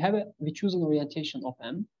 we choose an orientation of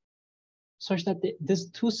M, such that this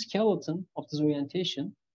two skeleton of this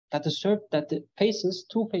orientation that the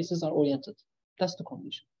two faces are oriented. That's the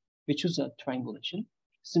condition. we choose a triangulation,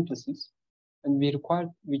 simplices, and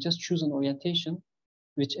we just choose an orientation,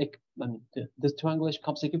 which the triangulation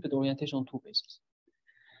comes equipped with orientation on two bases.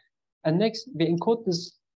 And next, we encode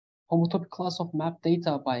this homotopy class of map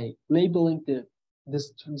data by labeling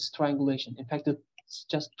this triangulation. In fact, it's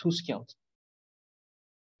just two scaled.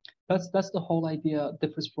 That's the whole idea.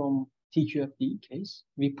 Differs from TQFD case.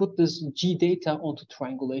 We put this G data onto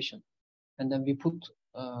triangulation, and then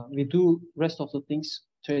we do rest of the things,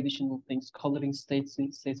 traditional things, coloring states,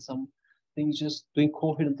 some things, just doing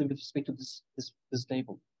coherently with respect to this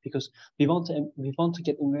label. Because we want to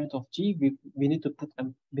get invariant of G, we need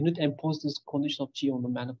to impose this condition of G on the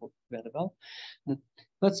manifold very well.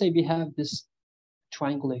 Let's say we have this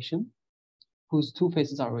triangulation whose two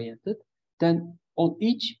faces are oriented. Then on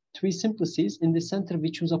each three simplices in the center, we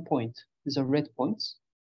choose a point. These are red points.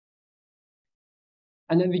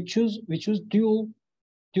 And then we choose dual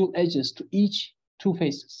edges to each two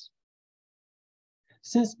faces.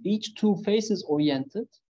 Since each two faces oriented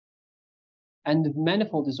and the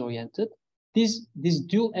manifold is oriented, these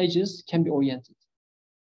dual edges can be oriented.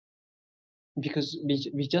 Because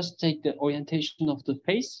we just take the orientation of the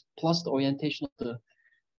face plus the orientation of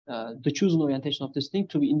the chosen orientation of this thing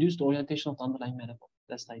to be induced orientation of the underlying manifold.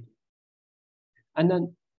 That's the idea. And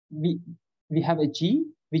then we have a G.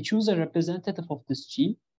 We choose a representative of this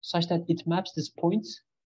G such that it maps this point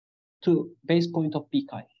to base point of B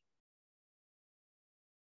chi.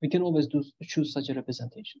 We can always choose such a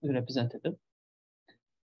representative.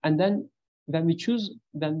 And then when we choose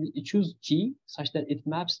G such that it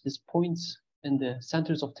maps these points in the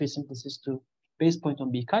centers of three simplices to base point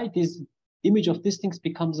on B chi, this image of these things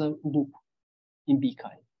becomes a loop in B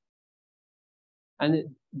chi.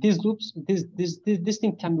 And these loops, this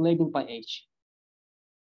thing can be labeled by H,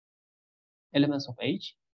 elements of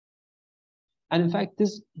H. And in fact,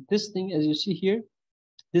 this thing, as you see here,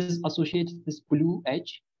 this is associated with this blue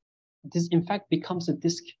edge. This in fact becomes a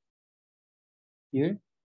disk here.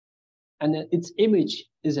 And its image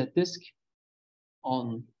is a disk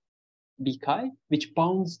on B chi, which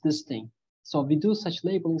bounds this thing. So we do such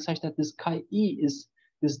labeling such that this chi E is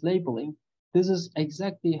this labeling. This is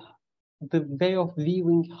exactly the way of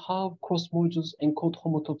viewing how cross modules encode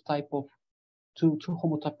homotopy type of two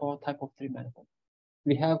homotopy type of three manifold.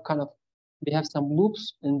 We have some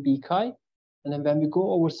loops in B chi, and then when we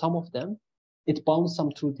go over some of them, it bounds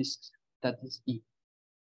some through disks. That is E.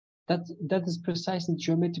 That is precisely the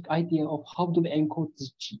geometric idea of how do we encode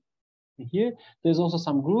this G. And here, there's also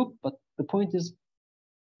some group, but the point is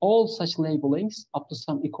all such labelings up to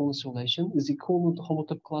some equivalence relation is equivalent to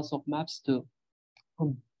homotopy class of maps to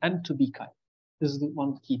from M to B chi. This is one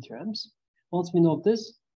of the key theorems. Once we know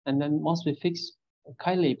this, and then once we fix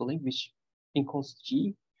chi labeling, which encodes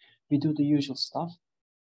G, we do the usual stuff.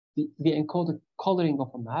 We encode the coloring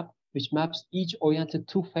of a map, which maps each oriented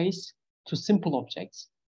two face to simple objects.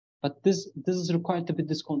 But this is required to be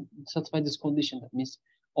satisfy this condition. That means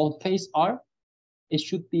on face R, it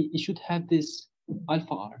should have this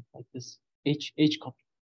alpha R, like this H couple.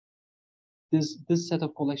 This set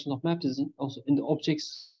of collection of maps is also in the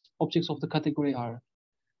objects of the category are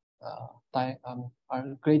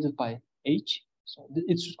graded by H. So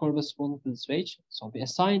it should correspond to this H. So we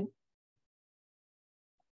assign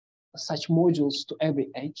such modules to every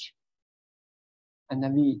edge, and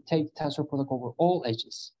then we take tensor product over all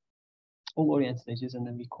edges, all oriented edges, and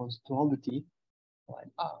then we cause duality.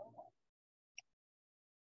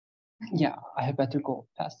 Yeah, I had better go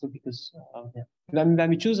faster because yeah. When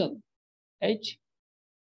we choose an edge,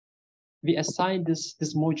 we assign this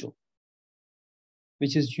module,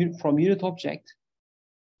 which is from unit object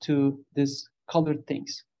to this colored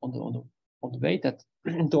things on the way that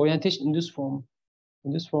the orientation in this form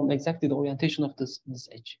exactly the orientation of this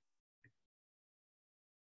edge.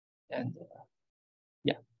 And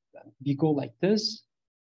yeah, we go like this,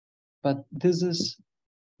 but this is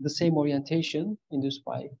the same orientation induced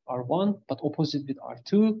by R1, but opposite with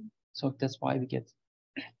R2. So that's why we get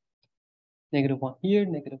 -1 here,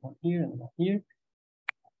 -1 here, and 1 here.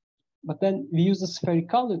 But then we use the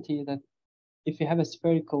sphericality that if we have a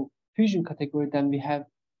spherical fusion category, then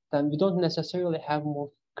we don't necessarily have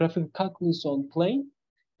more graphical calculus on plane,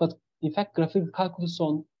 but in fact graphical calculus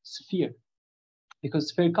on sphere,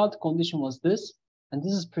 because sphericality condition was this, and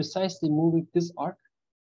this is precisely moving this arc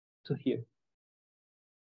to here.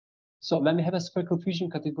 So when we have a spherical fusion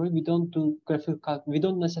category, we don't do we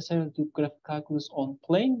don't necessarily do graphical calculus on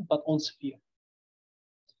plane, but on sphere.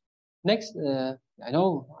 Next, I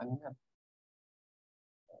know I'm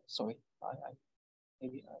sorry,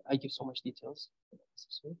 maybe I give so much details,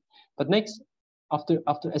 but next,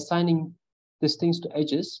 after assigning these things to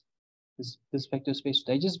edges, this vector space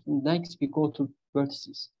with edges. Next, we go to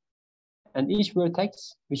vertices. And each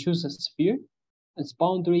vertex, we choose a sphere. Its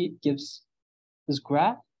boundary gives this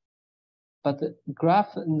graph. But the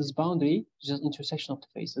graph in this boundary is just intersection of the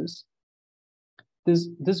faces.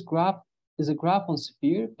 This graph is a graph on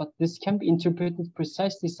sphere, but this can be interpreted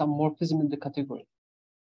precisely some morphism in the category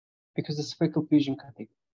because the spherical fusion category.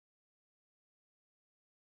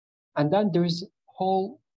 And then there is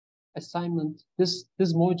whole assignment. These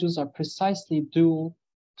modules are precisely dual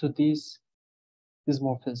to these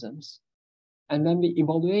morphisms. And when we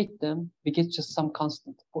evaluate them, we get just some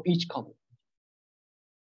constant for each color.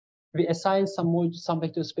 We assign some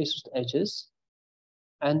vector spaces to edges,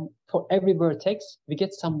 and for every vertex, we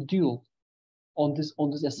get some dual on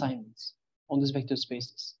these assignments, on these vector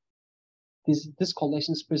spaces. This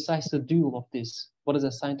collection is precisely the dual of this, what is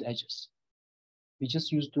assigned to edges. We just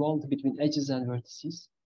use duality between edges and vertices.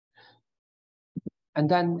 And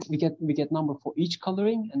then we get number for each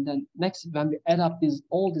coloring, and then next, when we add up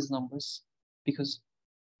all these numbers, because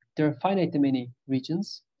there are finitely many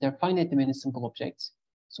regions, there are finitely many simple objects,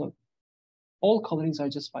 so all colorings are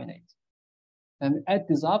just finite. And we add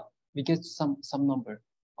this up, we get some number,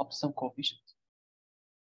 up to some coefficient.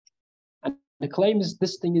 And the claim is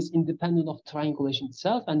this thing is independent of triangulation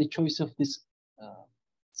itself and the choice of these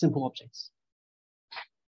simple objects.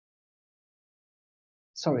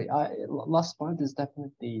 Sorry, last part is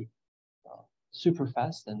definitely super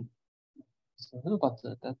fast, and but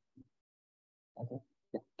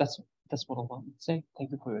that's what I want to say.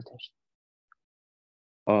 Thank you for your attention.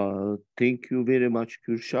 Thank you very much,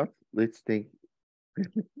 Kürşat. Let's thank.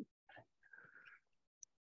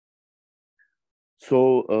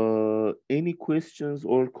 So, any questions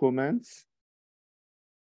or comments?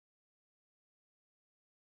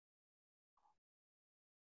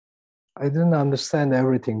 I didn't understand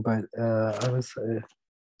everything, but I was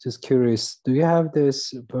just curious. Do you have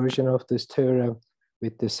this version of this theorem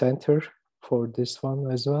with the center for this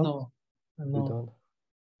one as well? No, no.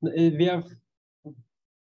 You don't.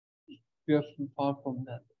 We are far from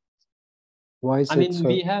that. Why is I it mean, so?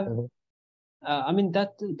 we have. I mean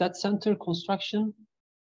that center construction,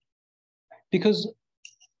 because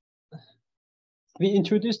we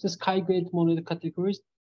introduced this chi-grade monolith categories.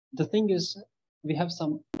 The thing is, we have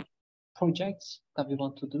some projects that we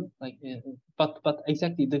want to do, like, but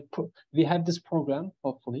exactly we have this program,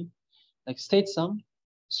 hopefully, like state sum,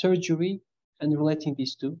 surgery, and relating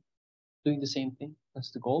these two, doing the same thing.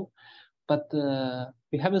 That's the goal. But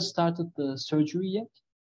we haven't started the surgery yet.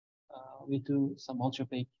 We do some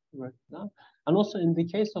algebraic work now, and also in the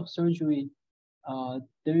case of surgery,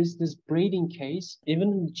 there is this braiding case,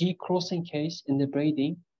 even G crossing case in the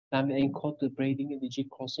braiding. When we encode the braiding in the G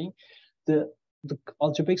crossing, the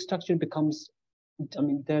algebraic structure becomes, I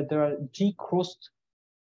mean, there are G crossed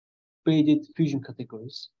braided fusion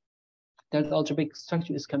categories. That algebraic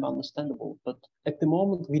structure is kind of understandable, but at the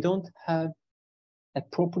moment we don't have a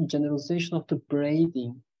proper generalization of the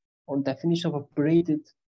braiding or definition of a braided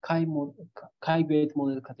chi-grade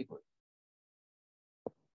monolith category.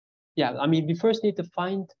 Yeah, I mean, we first need to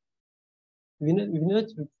find. We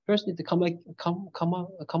first need to come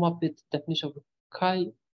up with definition of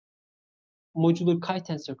modular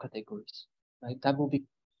chi-tensor categories. Right, that will be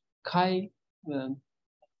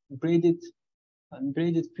braided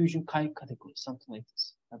fusion chi category, something like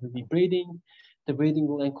this. That will be braiding. The braiding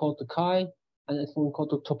will encode the chi, and it will encode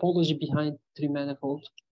the topology behind three manifold.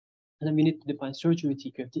 And then we need to define surgery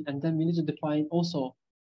TQFT, and then we need to define also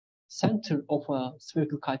center of a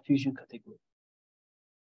spherical chi fusion category,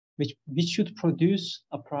 which should produce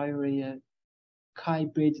a priori chi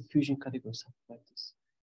braided fusion category, something like this.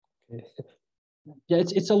 Okay. Yeah,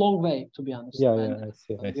 it's a long way, to be honest. Yeah, and, yeah, I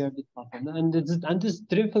see. we are a bit far from that. And this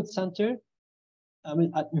Drinfeld Center, I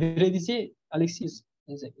mean, Alexis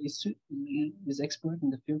is expert in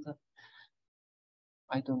the field.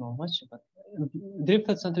 I don't know much, but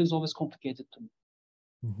Drinfeld Center is always complicated to me.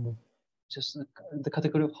 Mm-hmm. Just the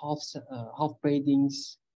category of half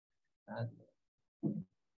braidings. And,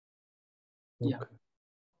 yeah.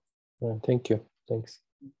 Okay. Thank you. Thanks.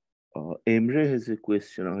 Emre has a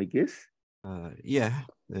question, I guess. Yeah,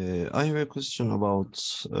 I have a question about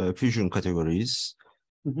fusion categories.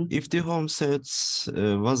 Mm-hmm. If the home set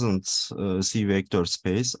wasn't C vector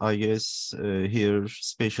space, I guess here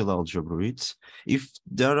spatial algebra. If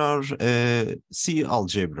there are C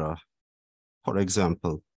algebra, for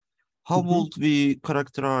example, how would we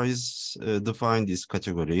characterize, define this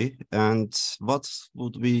category, and what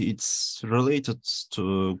would be its related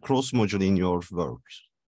to cross module in your work?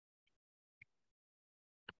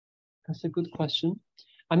 That's a good question.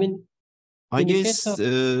 I mean, I guess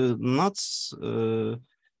not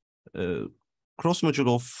cross module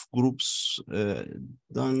of groups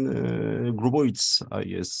than groupoids, I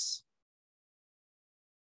guess.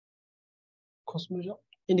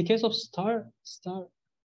 In the case of star,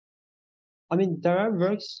 I mean, there are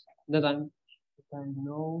works that I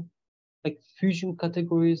know, like fusion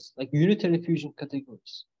categories, like unitary fusion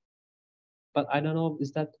categories. But I don't know,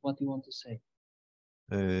 is that what you want to say?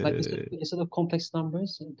 Like instead of complex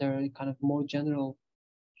numbers, there are kind of more general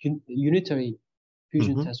unitary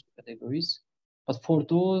fusion test categories. But for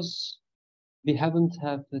those, we haven't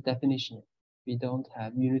have the definition. We don't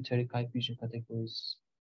have unitary chi-fusion categories.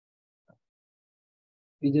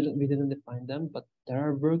 We didn't define them, but there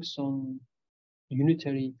are works on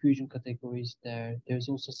unitary fusion categories there. There's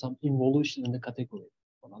also some involution in the category.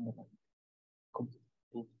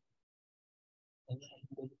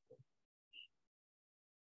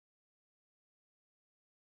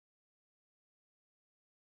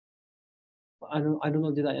 I don't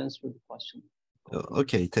know, did I answer the question?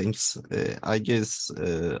 Okay, thanks. I guess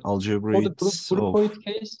algebraids For the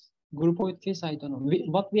groupoid case, I don't know.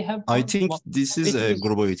 What we have. I think this is a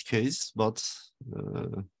groupoid case, but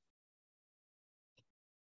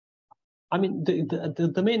I mean,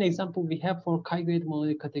 the main example we have for chi-grade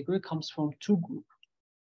monodic category comes from two group.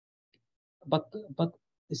 But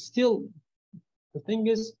still, the thing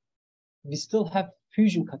is, we still have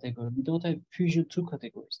fusion category. We don't have fusion 2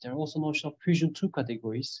 categories. There are also notion of fusion 2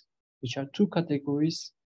 categories, which are 2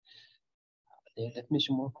 categories. Their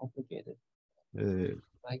definition more complicated.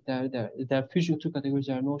 Like there are fusion 2 categories.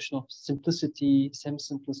 There are notion of simplicity,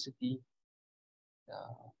 semi-simplicity.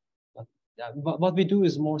 But what we do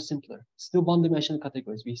is more simpler. Still one-dimensional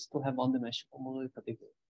categories. We still have one-dimensional monodic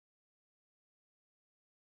category.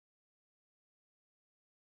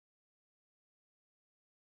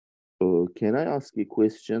 Can I ask a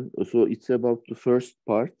question? So it's about the first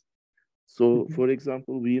part. So for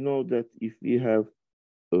example, we know that if we have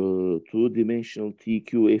two-dimensional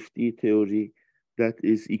TQFT theory that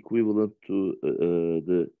is equivalent to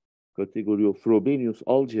the category of Frobenius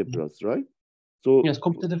algebras, right? So yes,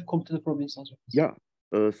 competitive Frobenius algebras. Yeah.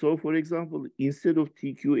 So for example, instead of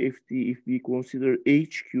TQFT, if we consider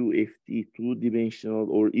HQFT two-dimensional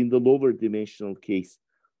or in the lower dimensional case,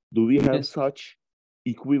 do we have such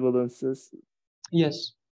equivalences?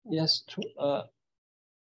 Yes. True.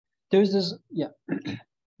 There's this. Yeah.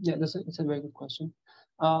 It's a very good question.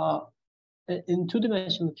 In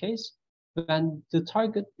two-dimensional case, when the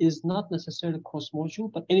target is not necessarily cross-module,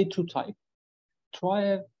 but any two type,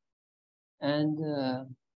 Troyev and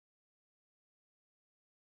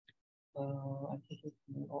I think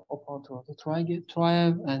it's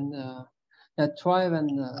Troyev and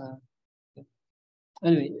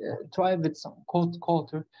anyway, Troyev with some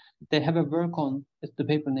co-author, they have a work on the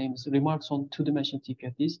paper name is Remarks on Two-Dimensional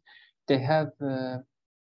TQFTs. They have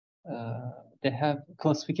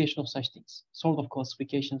classification of such things, sort of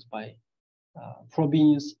classifications by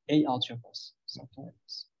Frobenius A algebras, something like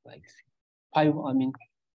this. Like pi, I mean,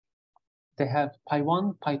 they have pi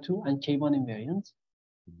 1, pi 2, and K1 invariant.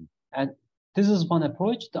 And this is one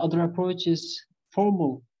approach. The other approach is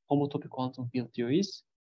formal homotopy quantum field theories.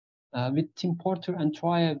 With Tim Porter and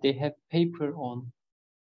Troyev, they have paper on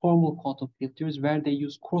formal quantum field theories where they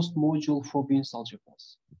use cross-module Frobenius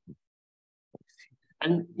algebras.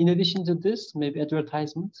 And in addition to this, maybe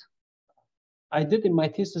advertisement, I did in my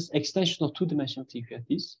thesis extension of two-dimensional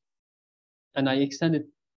TQFTs, and I extended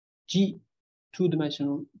G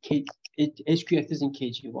two-dimensional HQFTs in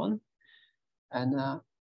KG1, and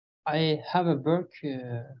I have a work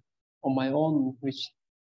on my own which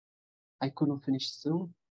I couldn't finish still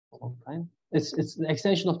for a long time. It's an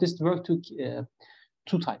extension of this work to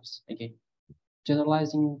two types again,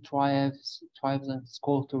 generalizing Troyev's and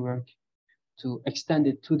co-author work to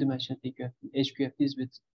extended two-dimensional HQFTs with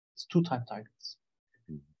two type targets,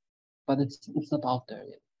 but it's not out there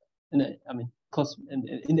yet. And I mean, because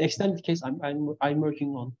in the extended case, I'm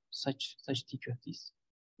working on such TQFTs.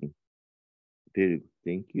 Very good,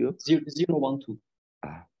 thank you. 0, 1, 2.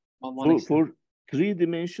 So for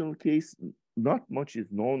three-dimensional case, not much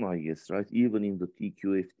is known, I guess, right? Even in the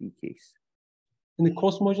TQFT case. In the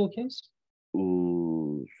cross-module case?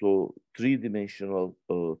 So three-dimensional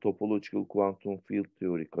topological quantum field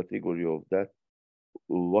theory category of that,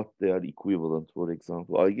 what they are equivalent, for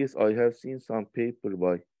example. I guess I have seen some paper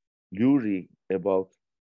by Lurie about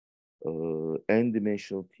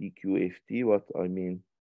n-dimensional TQFT, what I mean.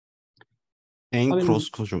 Cross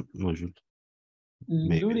module.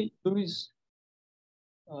 Lurie's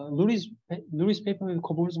paper with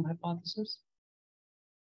cobordism hypothesis.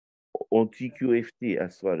 On TQFT,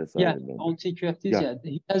 as far as I remember. On TQFTs, yeah.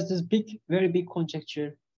 He has this very big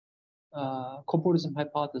conjecture cobordism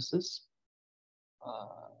hypothesis.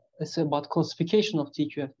 It's about classification of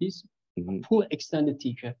TQFTs, full extended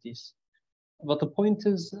TQFTs. But the point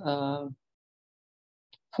is,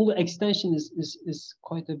 full extension is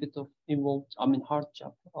quite a bit of involved. I mean, hard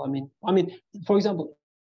job. I mean, for example,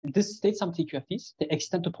 this state some TQFTs, they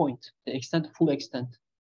extend to point, they extend to full extent.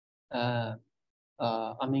 I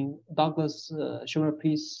mean, Douglas, Schumer,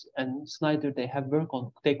 Peace, and Snyder, they have work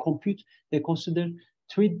on. They consider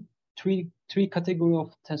three category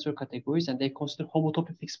of tensor categories, and they consider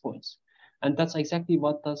homotopy fixed points. And that's exactly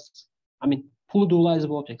what does, I mean, fully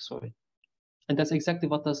dualizable objects, sorry. And that's exactly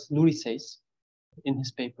what does Lurie says in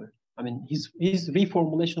his paper. I mean, his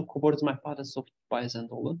reformulation of cobordism hypothesis of Baez and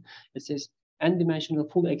Dolan, it says n-dimensional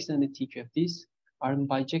full extended TQFTs are in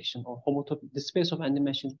bijection or homotopy. The space of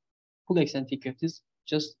n-dimensional full extended TQFTs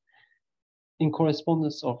just in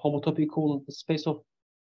correspondence or homotopy equivalent the space of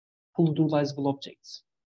full dualizable objects.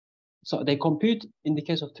 So they compute, in the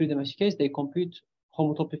case of three-dimensional case, they compute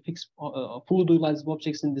homotopy fixed full dualizable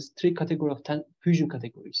objects in this three category of fusion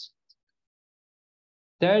categories.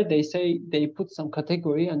 There they say they put some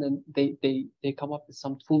category and then they come up with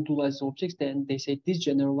some full dualizable objects. Then they say this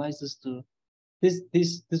generalizes to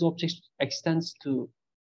this object extends to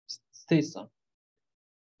state sum.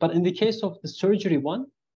 But in the case of the surgery one,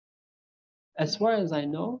 as far as I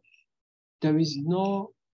know, there is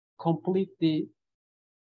no completely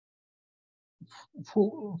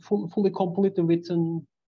fully written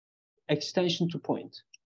extension to point.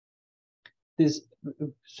 This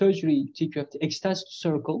surgery TQFT extends to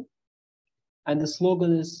circle, and the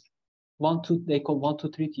slogan is they call 1, 2,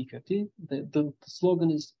 3 TQFT. The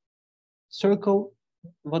slogan is circle.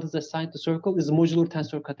 What is assigned to circle is a modular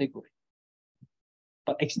tensor category.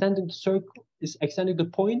 But extending the circle is extending the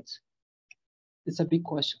point. It's a big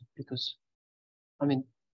question because, I mean,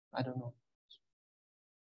 I don't know.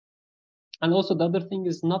 And also the other thing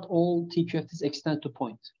is not all TQFTs extend to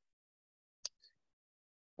point.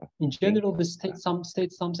 In general, the state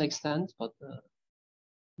sums extend, but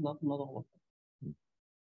not all of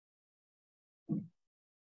them.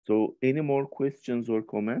 So any more questions or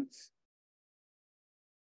comments?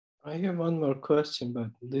 I have one more question, but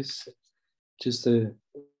this just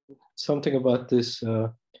something about this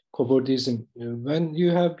cobordism. When you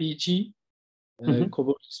have BG,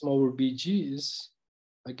 cobordism over BG is,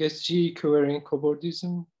 I guess, G covariant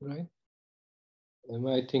cobordism, right? Am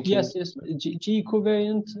I thinking? Yes. G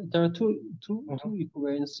equivariant. There are two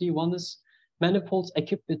equivariants. One is manifolds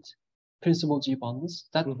equipped with principal G bundles.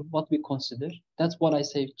 That's what we consider. That's what I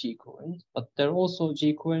say G equivariant. But there are also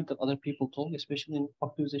G equivariant that other people talk, especially in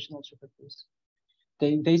factorization algebra case.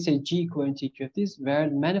 They say G equivariant TQFTs where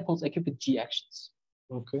manifolds equipped with G actions.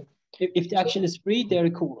 Okay. If the action is free, they're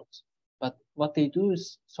equivalent. But what they do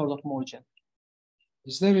is sort of more general.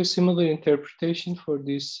 Is there a similar interpretation for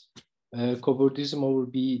this cobordism over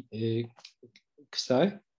B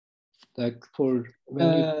Xi? Like for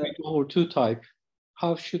when you put over two type,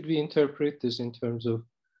 how should we interpret this in terms of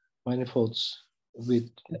manifolds with?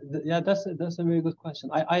 Yeah, that's a very good question.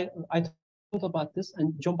 I thought about this,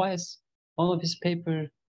 and John Baez, one of his paper,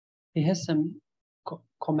 he has some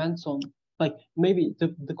comments on, like, maybe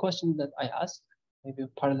the question that I asked, maybe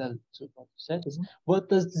parallel to what you said, is what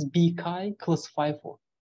does this BK classify for?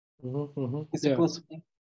 It's a classifying.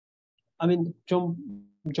 I mean, John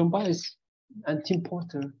Baez and Tim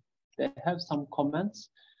Porter, they have some comments,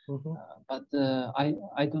 but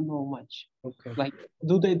I don't know much. Okay. Like,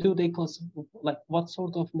 do they classify, like, what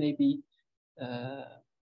sort of maybe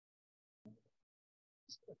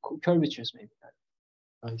curvatures maybe?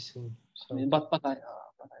 I see. So, I mean, but I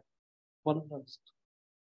what else?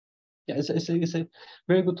 Yeah, it's a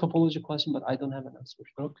very good topology question, but I don't have an answer.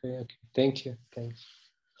 Okay. Thank you. Thanks.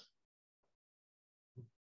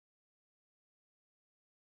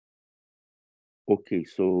 Okay,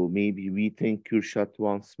 so maybe we thank Kürşat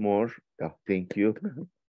once more. Yeah, thank you.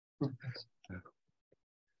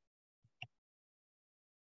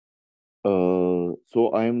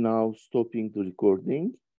 So I am now stopping the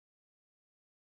recording.